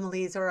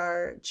families or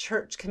our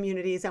church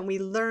communities and we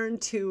learn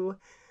to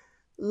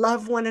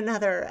love one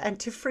another and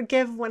to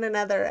forgive one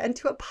another and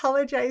to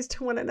apologize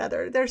to one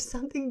another, there's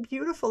something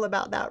beautiful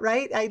about that,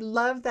 right? I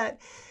love that.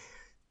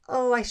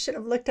 Oh, I should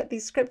have looked up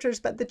these scriptures,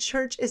 but the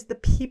church is the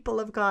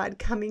people of God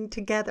coming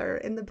together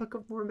in the Book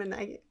of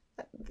Mormon.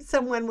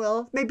 Someone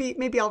will,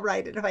 maybe I'll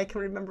write it if I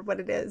can remember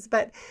what it is,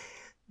 but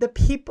the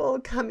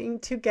people coming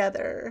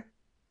together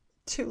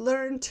to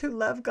learn to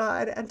love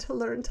God and to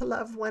learn to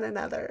love one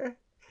another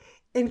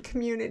in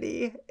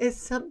community is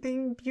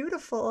something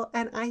beautiful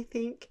and I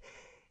think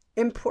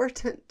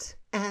important.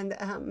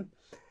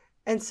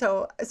 And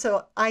so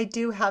I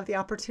do have the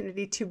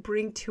opportunity to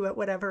bring to it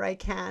whatever I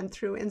can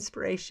through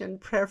inspiration,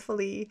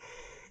 prayerfully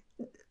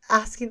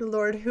asking the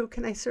Lord, who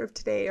can I serve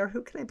today or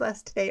who can I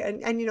bless today?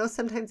 And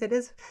sometimes it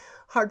is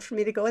hard for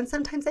me to go, and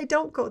sometimes I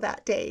don't go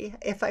that day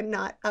if I'm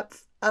not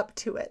up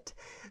to it.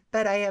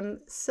 But I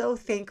am so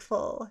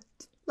thankful.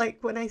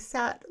 Like when I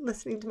sat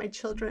listening to my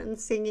children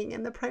singing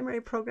in the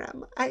primary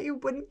program, I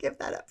wouldn't give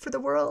that up for the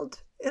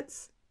world.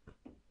 It's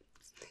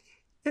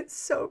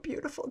so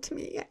beautiful to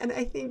me. And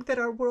I think that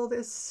our world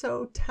is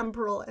so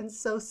temporal and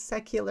so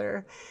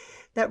secular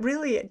that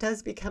really it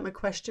does become a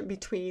question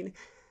between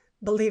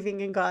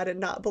believing in God and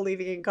not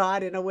believing in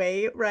God in a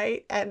way,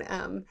 right?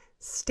 And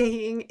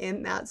staying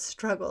in that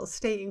struggle,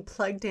 staying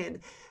plugged in,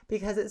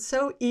 because it's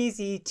so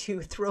easy to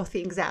throw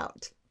things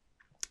out.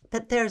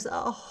 But there's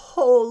a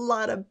whole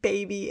lot of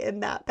baby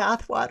in that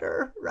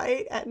bathwater,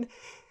 right?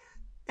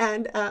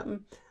 And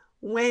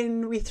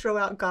when we throw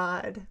out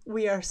God,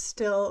 we are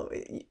still,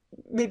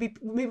 maybe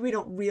we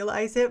don't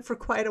realize it for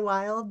quite a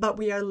while, but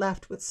we are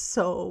left with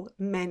so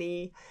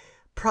many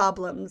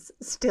problems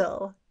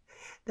still.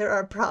 There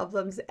are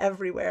problems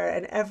everywhere.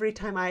 And every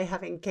time I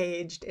have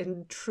engaged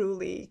in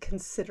truly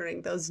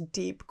considering those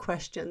deep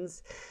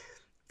questions,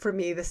 for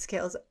me, the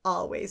scales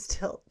always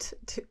tilt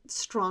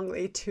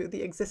strongly to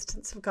the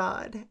existence of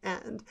God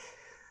and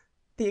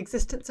the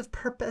existence of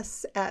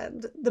purpose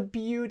and the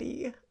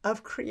beauty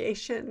of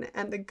creation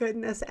and the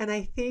goodness. And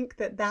I think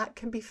that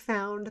can be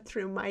found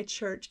through my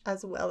church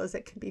as well as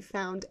it can be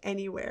found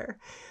anywhere.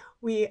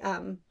 We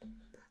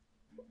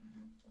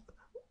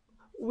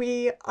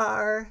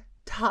are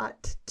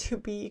taught to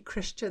be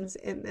Christians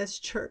in this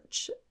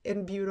church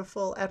in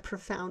beautiful and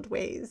profound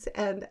ways,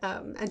 and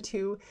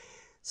to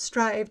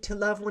strive to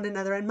love one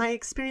another. And my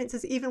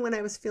experiences, even when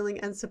I was feeling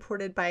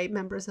unsupported by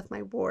members of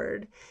my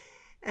ward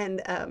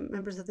and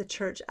members of the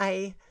church,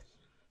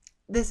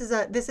 this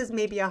is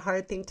maybe a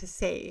hard thing to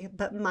say,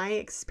 but my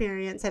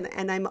experience,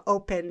 and I'm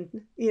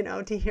open,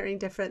 to hearing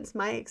difference.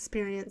 My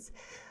experience,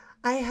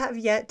 I have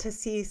yet to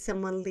see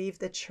someone leave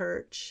the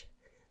church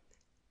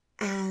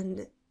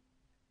and,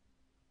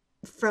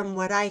 from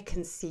what I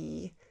can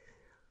see,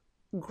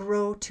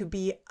 grow to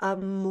be a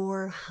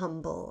more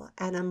humble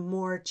and a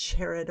more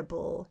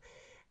charitable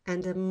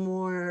and a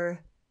more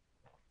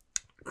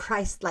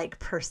Christ-like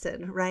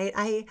person,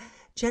 right?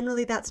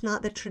 Generally, that's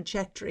not the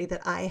trajectory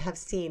that I have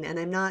seen. And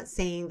I'm not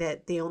saying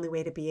that the only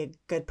way to be a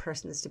good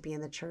person is to be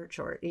in the church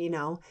or,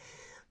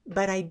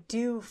 but I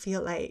do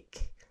feel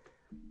like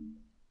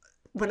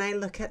when I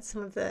look at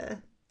some of the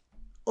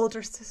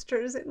older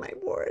sisters in my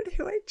ward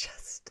who I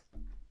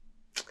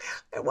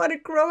want to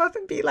grow up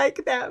and be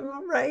like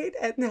them, right?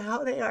 And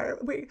how they are.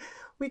 We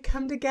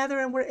come together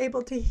and we're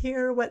able to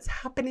hear what's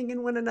happening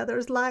in one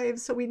another's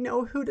lives, so we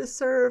know who to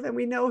serve and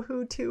we know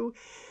who to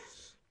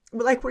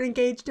like we're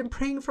engaged in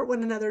praying for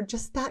one another.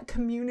 Just that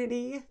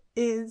community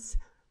is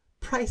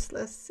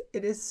priceless.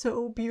 It is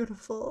so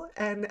beautiful,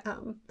 and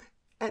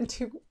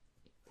to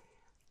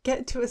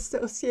get to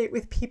associate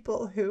with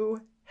people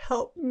who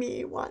help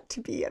me want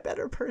to be a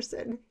better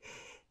person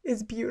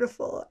is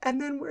beautiful.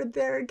 And then we're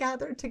there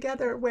gathered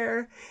together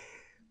where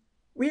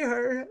we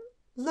are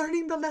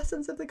learning the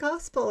lessons of the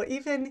gospel,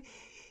 even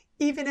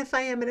if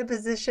I am in a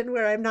position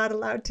where I'm not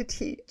allowed to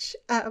teach.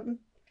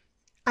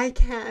 I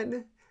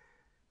can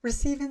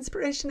receive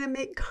inspiration and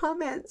make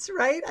comments,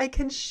 right? I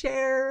can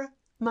share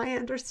my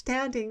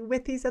understanding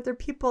with these other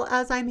people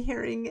as I'm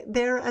hearing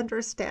their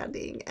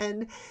understanding.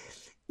 And,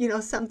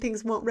 some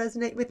things won't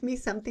resonate with me,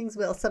 some things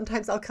will.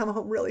 Sometimes I'll come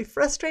home really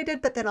frustrated,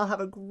 but then I'll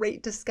have a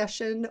great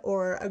discussion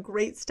or a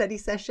great study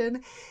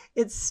session.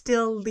 It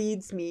still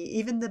leads me.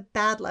 Even the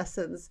bad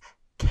lessons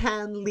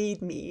can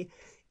lead me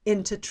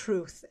into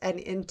truth and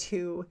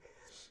into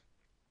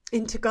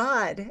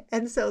God.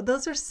 And so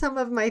those are some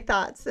of my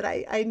thoughts that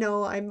I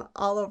know I'm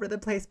all over the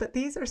place, but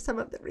these are some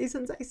of the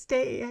reasons I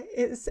stay.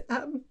 Is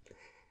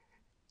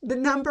the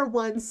number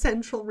one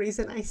central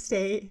reason I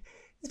stay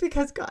is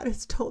because God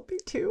has told me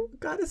to.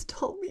 God has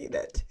told me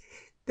that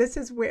this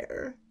is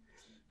where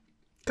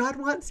God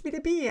wants me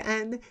to be.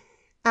 And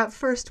at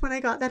first, when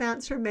I got that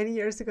answer many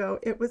years ago,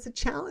 it was a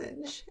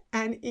challenge.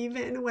 And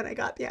even when I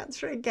got the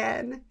answer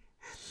again,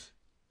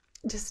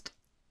 just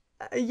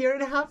a year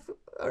and a half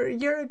or a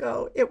year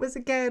ago, it was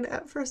again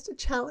at first a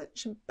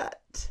challenge,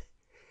 but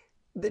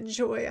the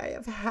joy I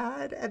have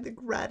had and the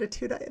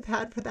gratitude I have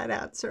had for that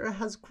answer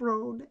has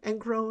grown and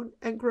grown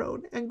and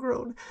grown and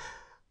grown.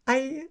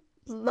 I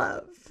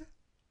love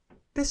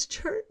this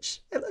church.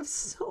 I love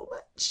so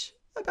much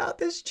about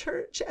this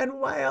church. And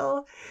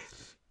while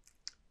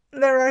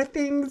there are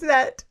things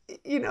that,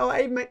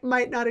 I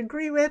might not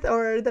agree with,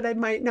 or that I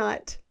might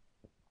not,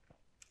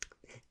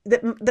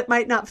 that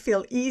might not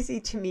feel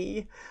easy to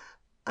me,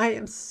 I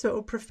am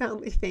so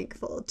profoundly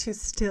thankful to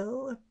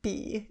still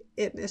be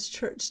in this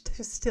church,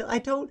 I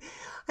don't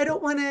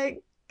want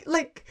to,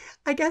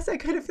 I guess I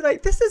kind of feel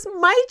like this is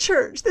my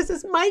church. This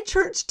is my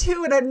church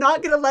too, and I'm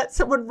not going to let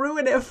someone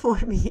ruin it for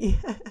me.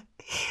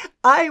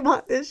 I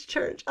want this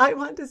church. I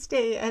want to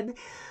stay. And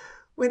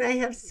when I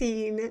have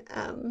seen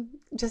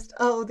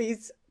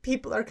these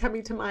people are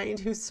coming to mind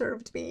who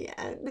served me,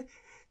 and,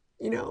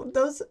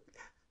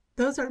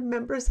 those are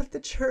members of the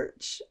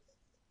church.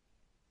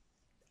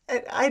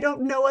 And I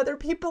don't know other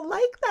people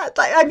like that.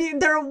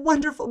 There are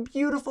wonderful,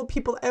 beautiful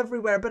people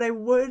everywhere, but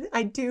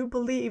I do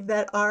believe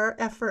that our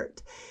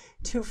effort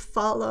to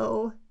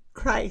follow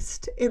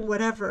Christ in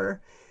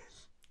whatever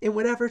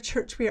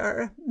church we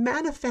are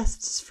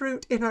manifests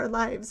fruit in our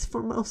lives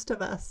for most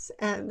of us.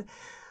 And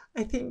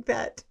I think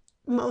that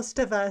most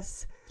of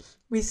us,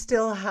 we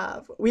still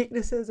have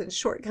weaknesses and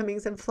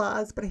shortcomings and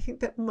flaws, but I think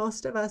that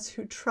most of us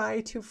who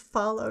try to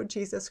follow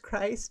Jesus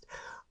Christ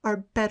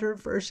are better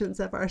versions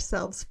of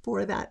ourselves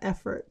for that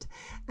effort.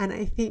 And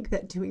I think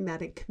that doing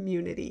that in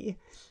community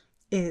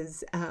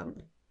is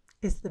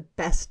the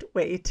best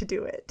way to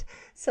do it.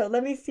 So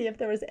let me see if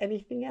there was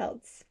anything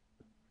else.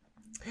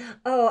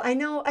 Oh, I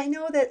know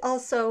that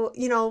also,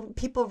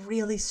 people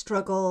really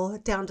struggle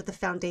down to the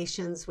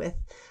foundations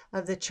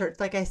of the church.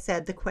 Like I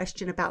said, the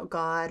question about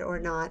God or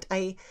not.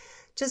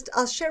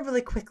 I'll share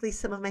really quickly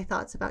some of my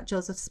thoughts about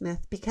Joseph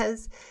Smith,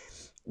 because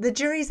the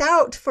jury's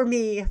out for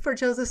me for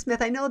Joseph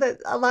Smith. I know that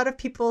a lot of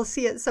people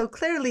see it so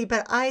clearly,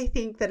 but I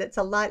think that it's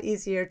a lot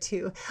easier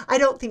I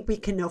don't think we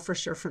can know for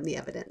sure from the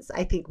evidence.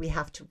 I think we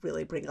have to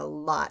really bring a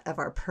lot of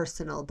our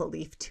personal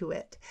belief to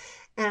it.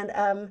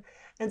 And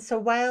so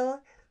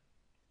while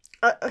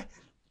a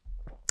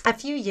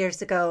few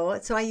years ago,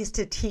 so I used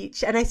to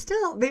teach, and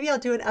maybe I'll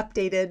do an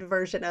updated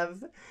version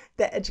of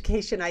the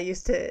education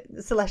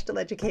celestial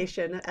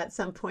education at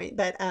some point,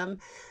 but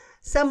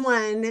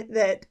someone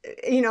that,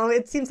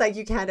 it seems like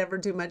you can't ever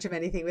do much of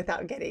anything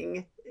without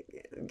getting,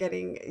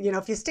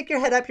 if you stick your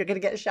head up, you're going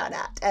to get shot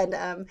at.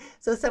 And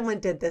so someone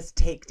did this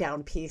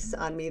takedown piece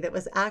on me that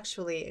was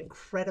actually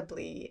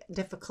incredibly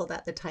difficult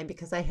at the time,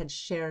 because I had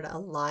shared a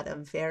lot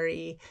of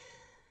very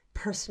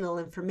personal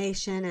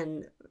information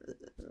and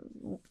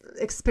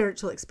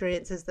spiritual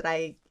experiences that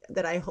I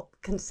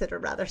consider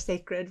rather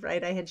sacred,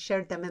 right? I had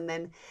shared them, and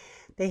then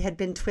they had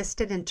been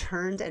twisted and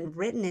turned and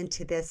written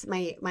into this.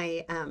 My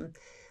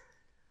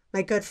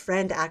good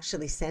friend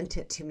actually sent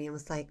it to me and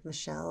was like,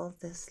 Michelle,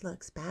 this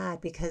looks bad,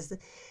 because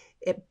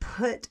it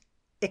put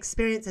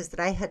experiences that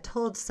I had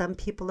told some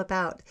people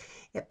about,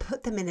 it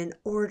put them in an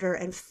order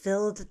and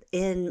filled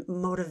in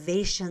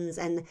motivations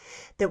and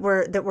that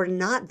were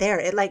not there.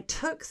 It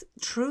took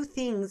true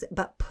things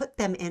but put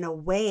them in a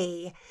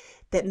way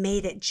that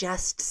made it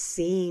just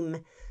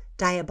seem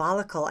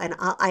diabolical. And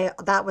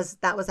that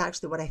was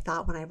actually what I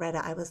thought when I read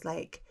it. I was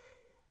like,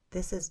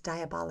 this is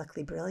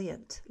diabolically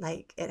brilliant.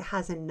 It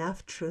has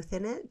enough truth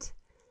in it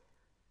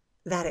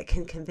that it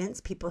can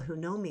convince people who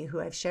know me, who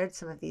I've shared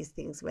some of these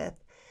things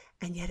with,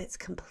 and yet it's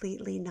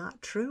completely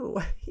not true,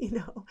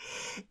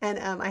 And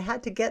I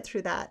had to get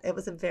through that. It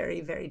was a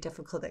very, very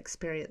difficult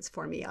experience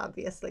for me,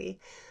 obviously.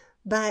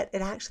 But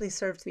it actually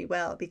served me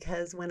well,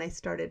 because when I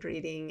started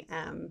reading,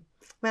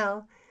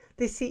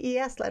 the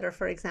CES letter,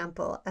 for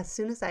example, as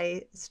soon as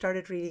I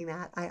started reading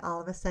that, I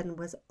all of a sudden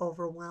was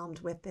overwhelmed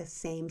with this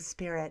same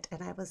spirit.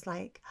 And I was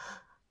like,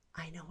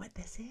 I know what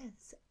this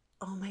is.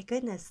 Oh my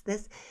goodness.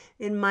 This,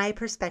 in my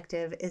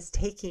perspective, is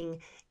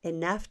taking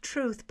enough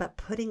truth, but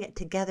putting it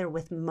together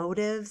with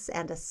motives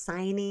and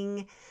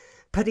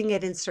putting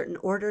it in certain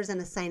orders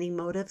and assigning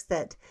motives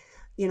that,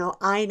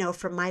 I know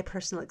from my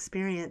personal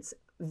experience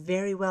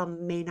very well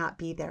may not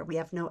be there. We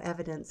have no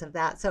evidence of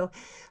that. So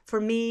for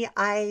me,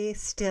 I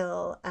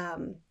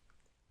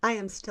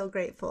am still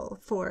grateful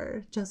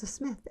for Joseph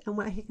Smith and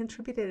what he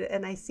contributed,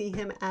 and I see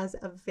him as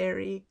a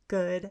very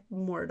good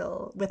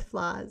mortal with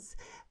flaws,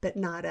 but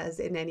not as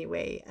in any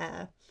way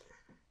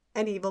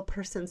an evil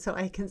person. So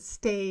I can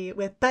stay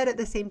with, but at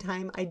the same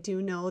time, I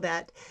do know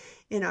that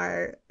in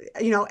our,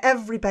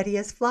 everybody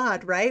is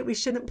flawed, right? We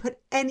shouldn't put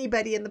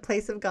anybody in the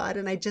place of God,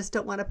 and I just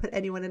don't want to put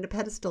anyone in a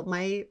pedestal.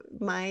 My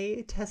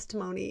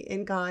testimony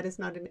in God is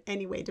not in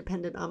any way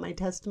dependent on my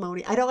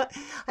testimony.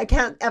 I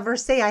can't ever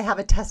say I have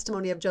a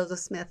testimony of Joseph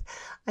Smith.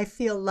 I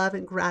feel love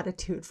and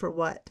gratitude for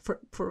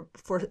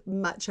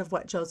much of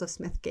what Joseph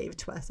Smith gave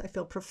to us. I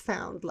feel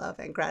profound love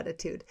and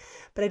gratitude,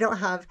 but I don't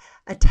have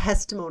a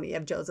testimony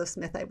of Joseph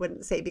Smith, I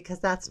wouldn't say, because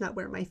that's not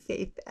where my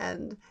faith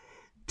and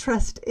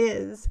trust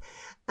is.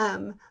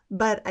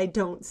 But I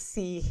don't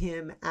see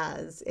him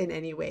as in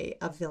any way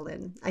a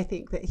villain. I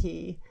think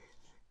I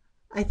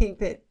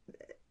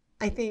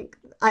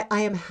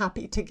am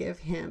happy to give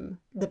him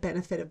the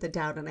benefit of the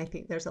doubt. And I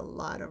think there's a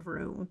lot of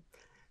room.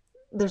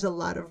 There's a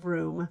lot of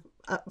room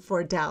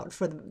for doubt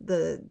for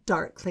the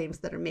dark claims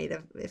that are made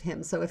of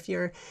him. So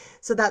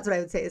so that's what I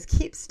would say, is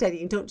keep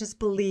studying. Don't just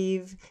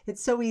believe.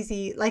 It's so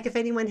easy. Like if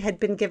anyone had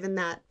been given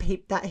that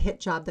hit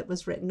job that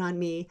was written on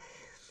me,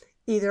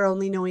 either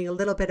only knowing a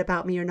little bit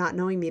about me or not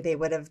knowing me, they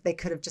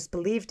could have just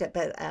believed it.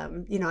 But,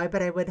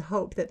 but I would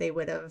hope that they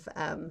would have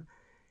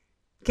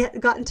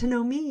gotten to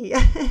know me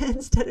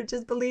instead of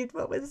just believed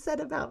what was said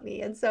about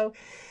me. And so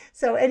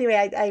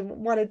anyway, I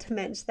wanted to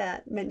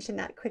mention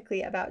that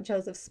quickly about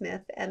Joseph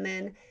Smith. And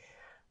then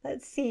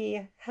let's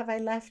see, have I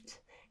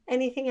left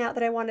anything out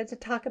that I wanted to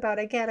talk about?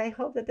 Again, I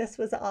hope that this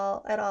was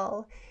at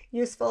all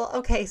useful.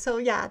 Okay. So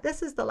yeah,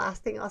 this is the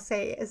last thing I'll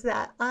say, is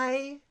that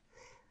I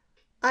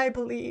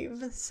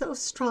believe so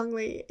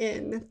strongly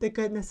in the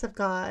goodness of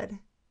God,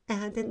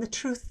 and in the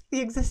truth, the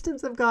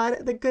existence of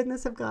God, the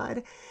goodness of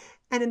God,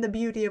 and in the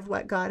beauty of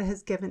what God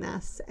has given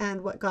us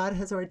and what God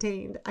has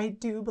ordained. I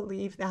do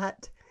believe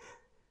that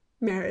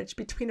marriage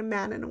between a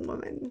man and a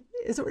woman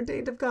is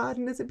ordained of God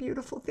and is a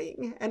beautiful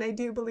thing. And I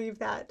do believe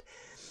that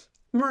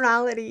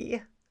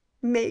morality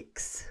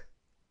makes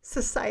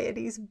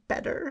societies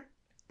better.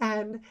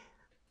 And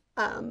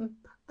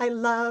I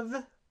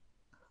love,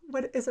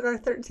 what is it, our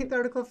 13th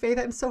article of faith?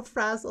 I'm so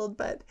frazzled,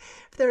 but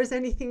if there is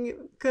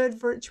anything good,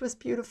 virtuous,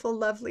 beautiful,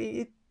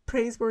 lovely,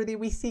 praiseworthy,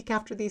 we seek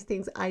after these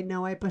things. I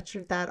know I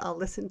butchered that. I'll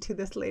listen to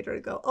this later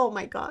and go, oh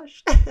my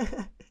gosh.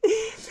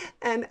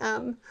 And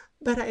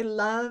but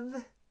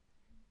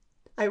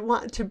I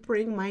want to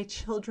bring my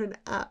children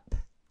up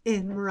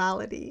in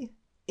morality,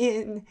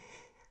 in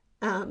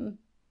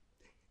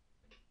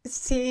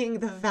seeing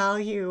the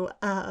value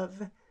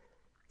of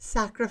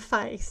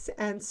sacrifice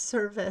and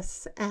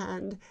service,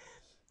 and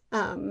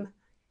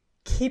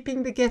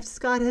keeping the gifts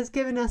God has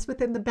given us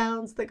within the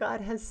bounds that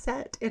God has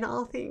set in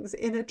all things,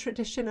 in a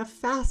tradition of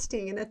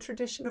fasting, in a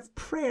tradition of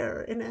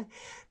prayer,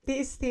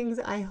 these things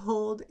I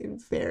hold in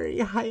very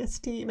high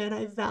esteem and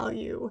I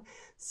value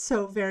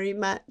so very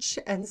much.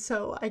 And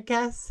so I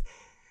guess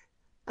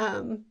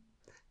in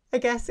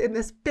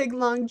this big,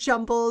 long,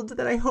 jumbled,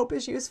 that I hope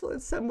is useful in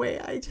some way,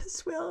 I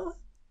just will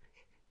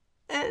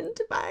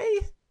end by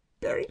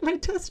burying my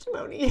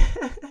testimony.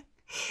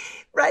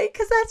 Right?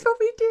 Because that's what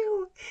we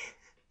do.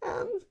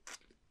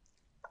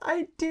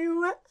 I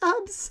do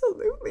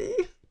absolutely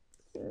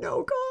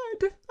know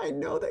God. I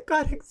know that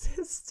God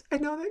exists. I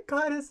know that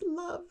God is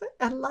love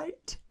and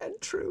light and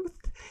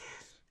truth.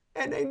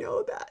 And I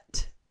know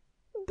that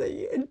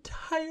the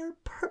entire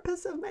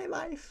purpose of my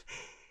life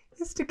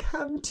is to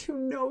come to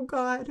know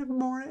God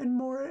more and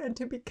more, and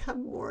to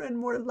become more and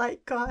more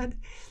like God,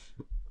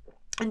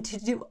 and to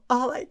do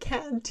all I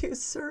can to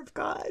serve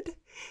God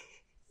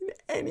in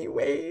any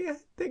way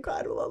that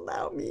God will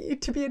allow me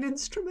to be an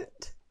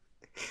instrument.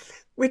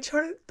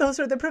 Those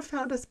are the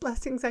profoundest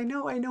blessings I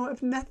know. I know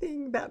of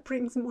nothing that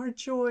brings more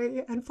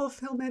joy and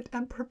fulfillment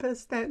and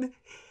purpose than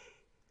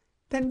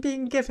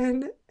being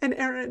given an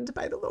errand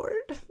by the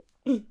Lord.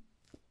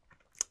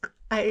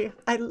 I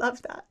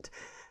love that.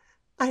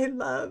 I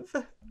love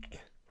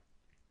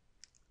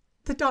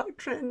the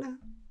doctrine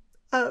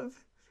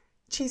of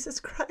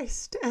Jesus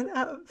Christ and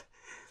of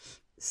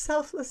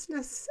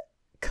selflessness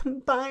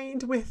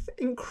combined with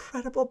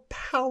incredible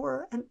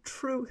power and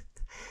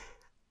truth.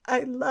 I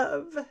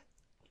love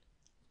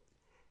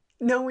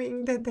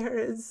knowing that there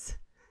is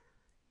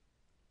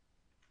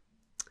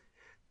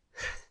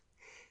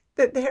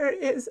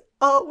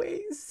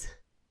always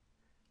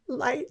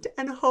light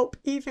and hope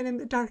even in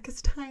the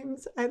darkest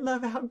times. I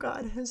love how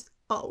God has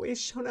always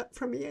shown up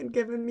for me and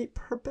given me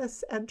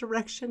purpose and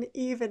direction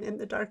even in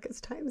the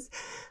darkest times.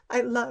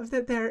 I love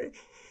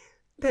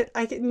that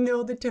I can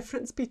know the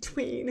difference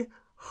between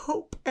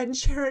hope and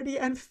charity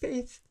and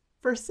faith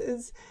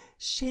versus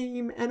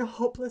shame and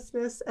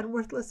hopelessness and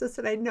worthlessness,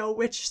 and I know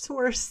which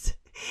source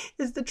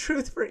is the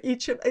truth for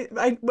each of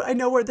I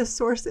know where the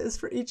source is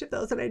for each of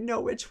those, and I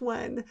know which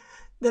one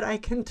that I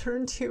can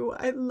turn to.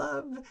 I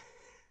love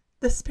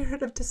the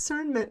spirit of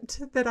discernment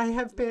that I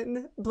have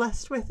been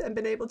blessed with and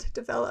been able to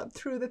develop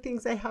through the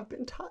things I have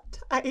been taught.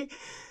 I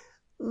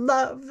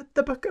love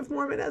the Book of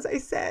Mormon, as I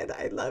said.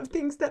 I love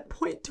things that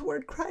point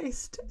toward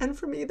Christ. And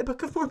for me, the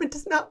Book of Mormon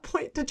does not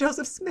point to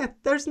Joseph Smith.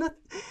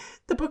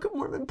 The Book of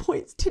Mormon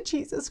points to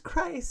Jesus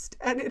Christ,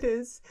 and it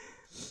is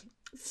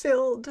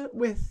filled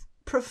with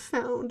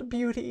profound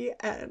beauty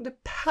and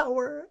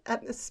power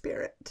and the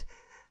Spirit.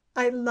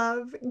 I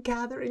love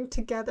gathering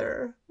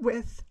together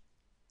with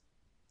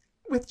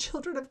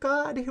children of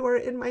God who are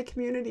in my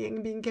community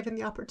and being given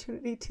the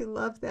opportunity to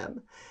love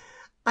them.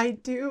 I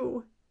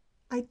do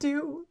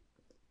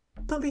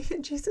believe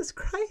in Jesus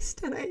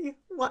Christ, and I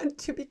want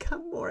to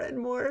become more and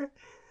more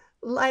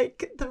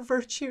like the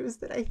virtues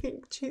that I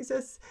think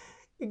Jesus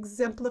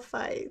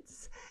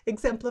exemplifies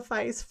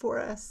for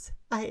us.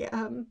 I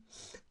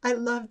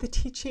love the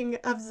teaching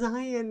of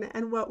Zion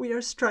and what we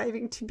are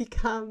striving to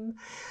become.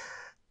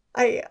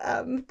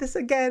 This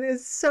again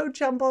is so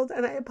jumbled,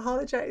 and I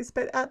apologize,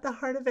 but at the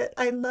heart of it,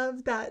 I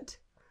love that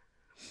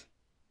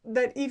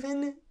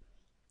even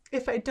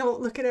if I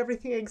don't look at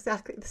everything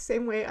exactly the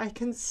same way, I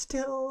can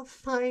still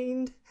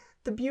find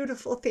the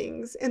beautiful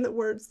things in the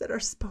words that are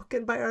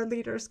spoken by our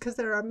leaders, because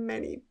there are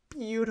many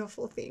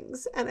beautiful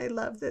things, and I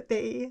love that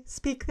they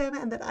speak them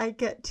and that I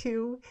get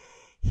to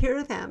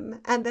hear them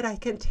and that I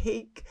can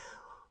take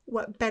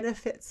what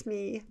benefits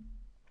me,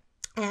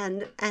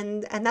 and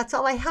that's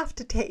all I have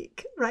to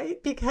take,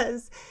 right?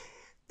 Because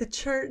the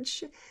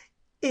church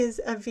is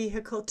a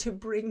vehicle to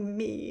bring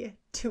me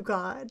to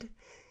God.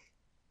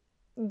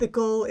 The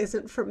goal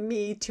isn't for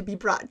me to be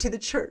brought to the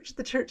church.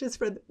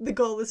 The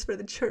goal is for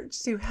the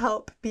church to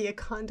help be a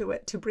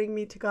conduit to bring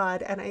me to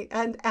God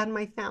and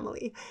my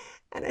family.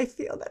 And I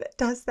feel that it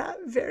does that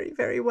very,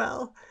 very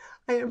well.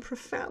 I am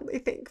profoundly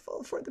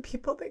thankful for the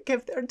people that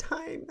give their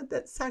time,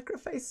 that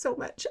sacrifice so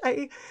much.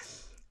 I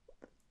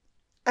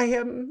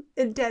am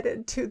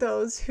indebted to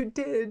those who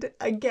did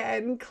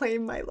again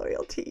claim my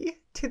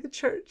loyalty to the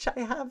church. I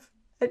have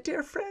a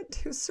dear friend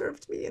who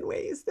served me in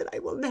ways that I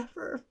will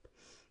never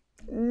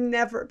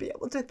be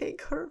able to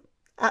thank her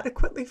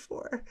adequately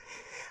for.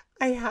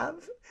 I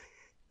have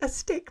a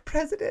stake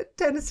president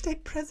and a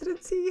stake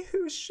presidency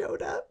who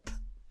showed up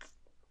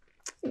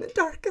in the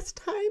darkest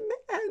time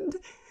and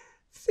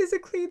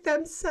physically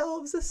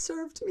themselves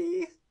served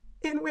me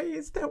in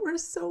ways that were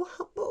so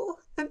humble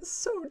and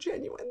so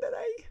genuine that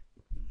I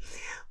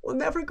will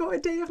never go a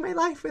day of my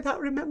life without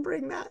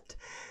remembering that.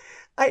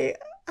 I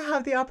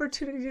have the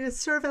opportunity to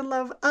serve and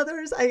love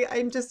others.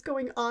 I'm just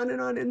going on and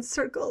on in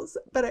circles,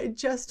 but I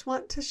just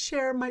want to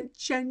share my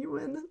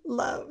genuine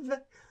love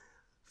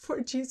for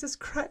Jesus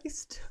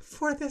Christ,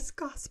 for this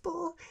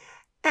gospel,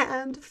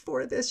 and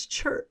for this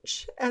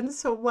church. And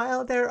so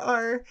while there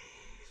are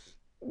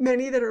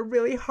many that are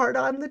really hard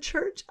on the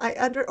church,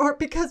 or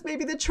because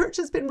maybe the church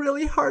has been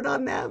really hard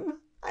on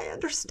them, I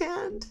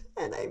understand,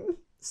 and I'm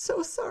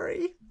so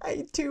sorry.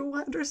 I do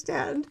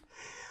understand.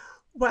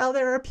 While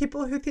there are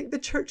people who think the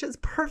church is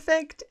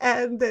perfect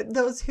and that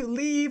those who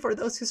leave or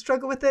those who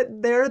struggle with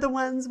it, they're the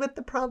ones with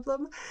the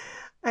problem,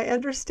 I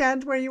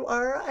understand where you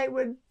are. I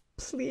would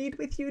plead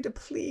with you to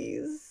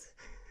please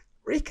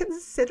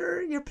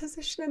reconsider your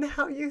position and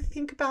how you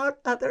think about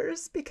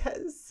others,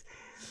 because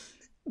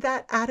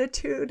that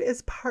attitude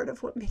is part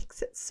of what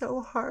makes it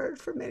so hard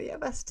for many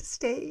of us to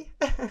stay.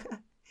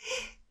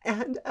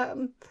 And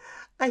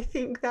I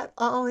think that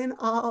all in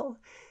all,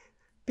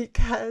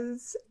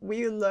 because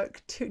we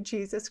look to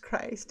Jesus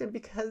Christ and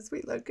because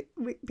we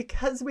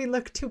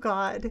look to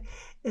God,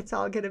 it's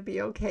all going to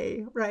be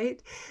okay,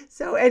 right?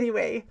 So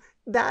anyway,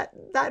 that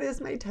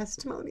is my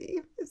testimony,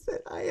 is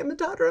that I am a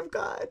daughter of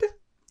God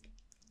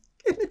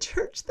in the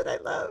church that I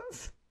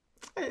love.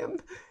 I am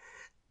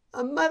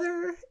a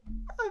mother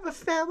of a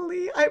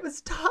family. I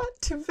was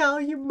taught to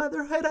value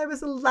motherhood. I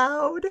was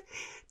allowed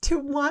to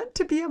want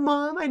to be a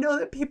mom. I know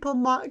that people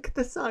mock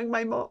the song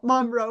my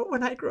mom wrote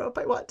when I grew up,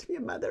 I Want to Be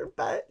a Mother,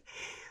 but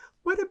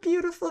what a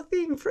beautiful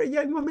thing for a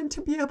young woman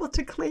to be able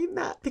to claim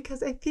that,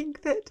 because I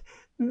think that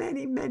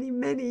many, many,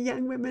 many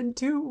young women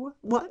do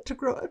want to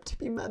grow up to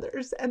be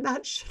mothers, and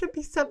that shouldn't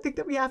be something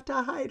that we have to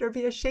hide or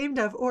be ashamed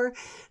of or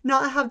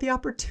not have the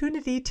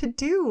opportunity to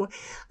do.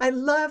 I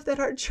love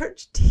that our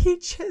church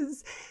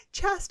teaches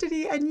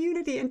chastity and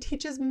unity and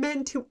teaches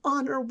men to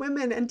honor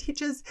women and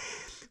teaches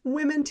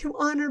women to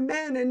honor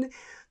men, and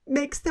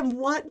makes them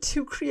want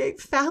to create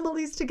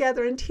families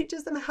together and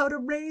teaches them how to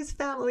raise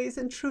families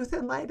in truth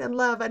and light and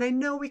love. And I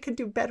know we could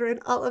do better in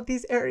all of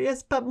these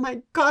areas, but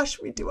my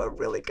gosh, we do a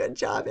really good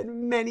job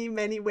in many,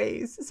 many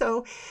ways.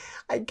 So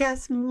I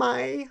guess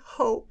my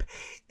hope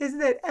is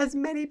that as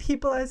many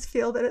people as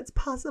feel that it's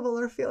possible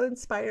or feel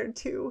inspired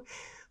to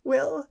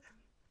will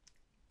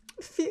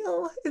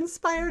feel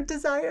inspired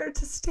desire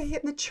to stay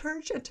in the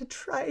church and to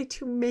try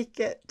to make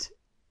it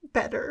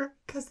better,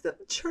 because the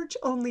church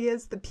only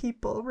is the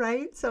people,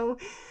 right? So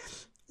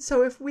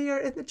if we are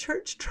in the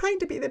church trying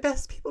to be the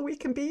best people we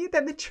can be,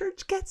 then the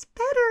church gets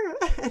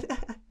better.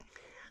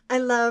 I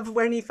love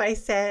where Nephi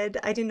said,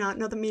 I do not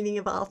know the meaning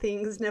of all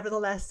things,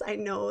 nevertheless I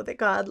know that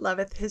God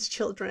loveth his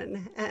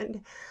children.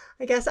 And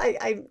I guess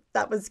I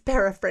that was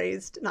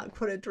paraphrased, not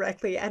quoted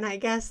directly, and I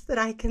guess that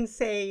I can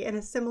say in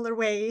a similar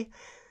way,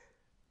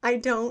 I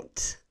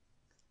don't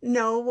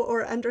know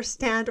or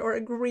understand or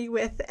agree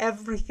with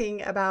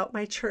everything about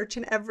my church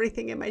and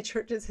everything in my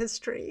church's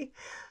history,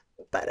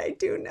 but I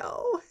do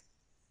know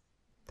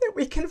that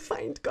we can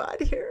find God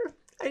here.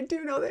 I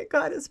do know that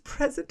God is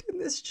present in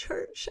this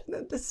church and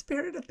that the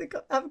Spirit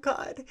of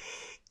God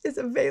is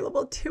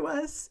available to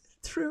us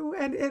through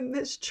and in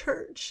this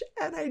church.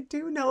 And I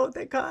do know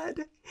that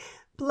God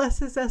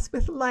blesses us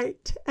with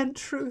light and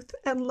truth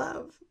and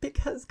love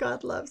because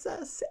God loves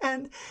us.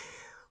 And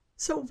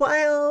so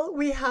while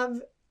we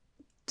have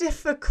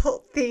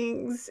difficult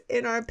things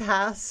in our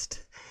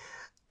past,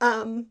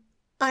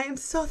 I am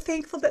so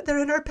thankful that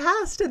they're in our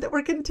past and that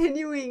we're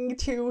continuing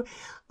to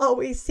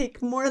always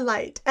seek more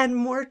light and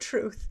more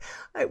truth.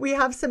 We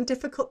have some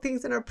difficult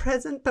things in our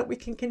present, but we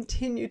can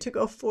continue to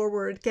go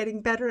forward,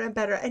 getting better and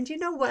better. And you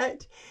know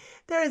what?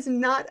 There is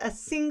not a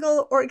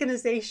single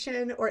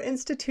organization or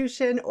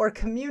institution or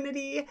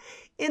community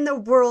in the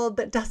world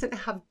that doesn't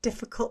have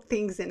difficult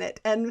things in it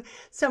and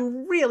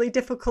some really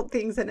difficult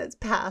things in its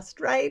past,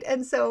 right?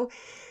 And so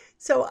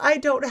I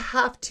don't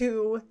have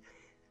to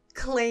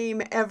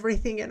claim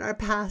everything in our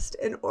past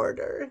in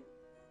order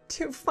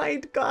to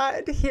find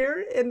God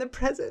here in the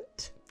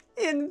present,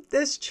 in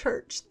this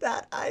church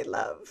that I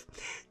love.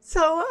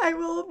 So I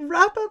will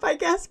wrap up, I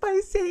guess, by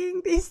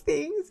saying these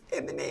things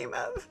in the name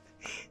of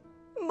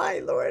my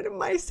Lord and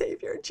my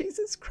Savior,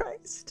 Jesus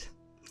Christ.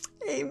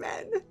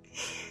 Amen.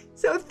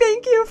 So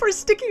thank you for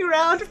sticking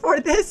around for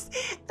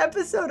this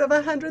episode of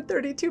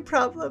 132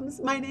 Problems.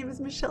 My name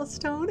is Michelle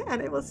Stone,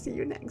 and I will see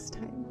you next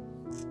time.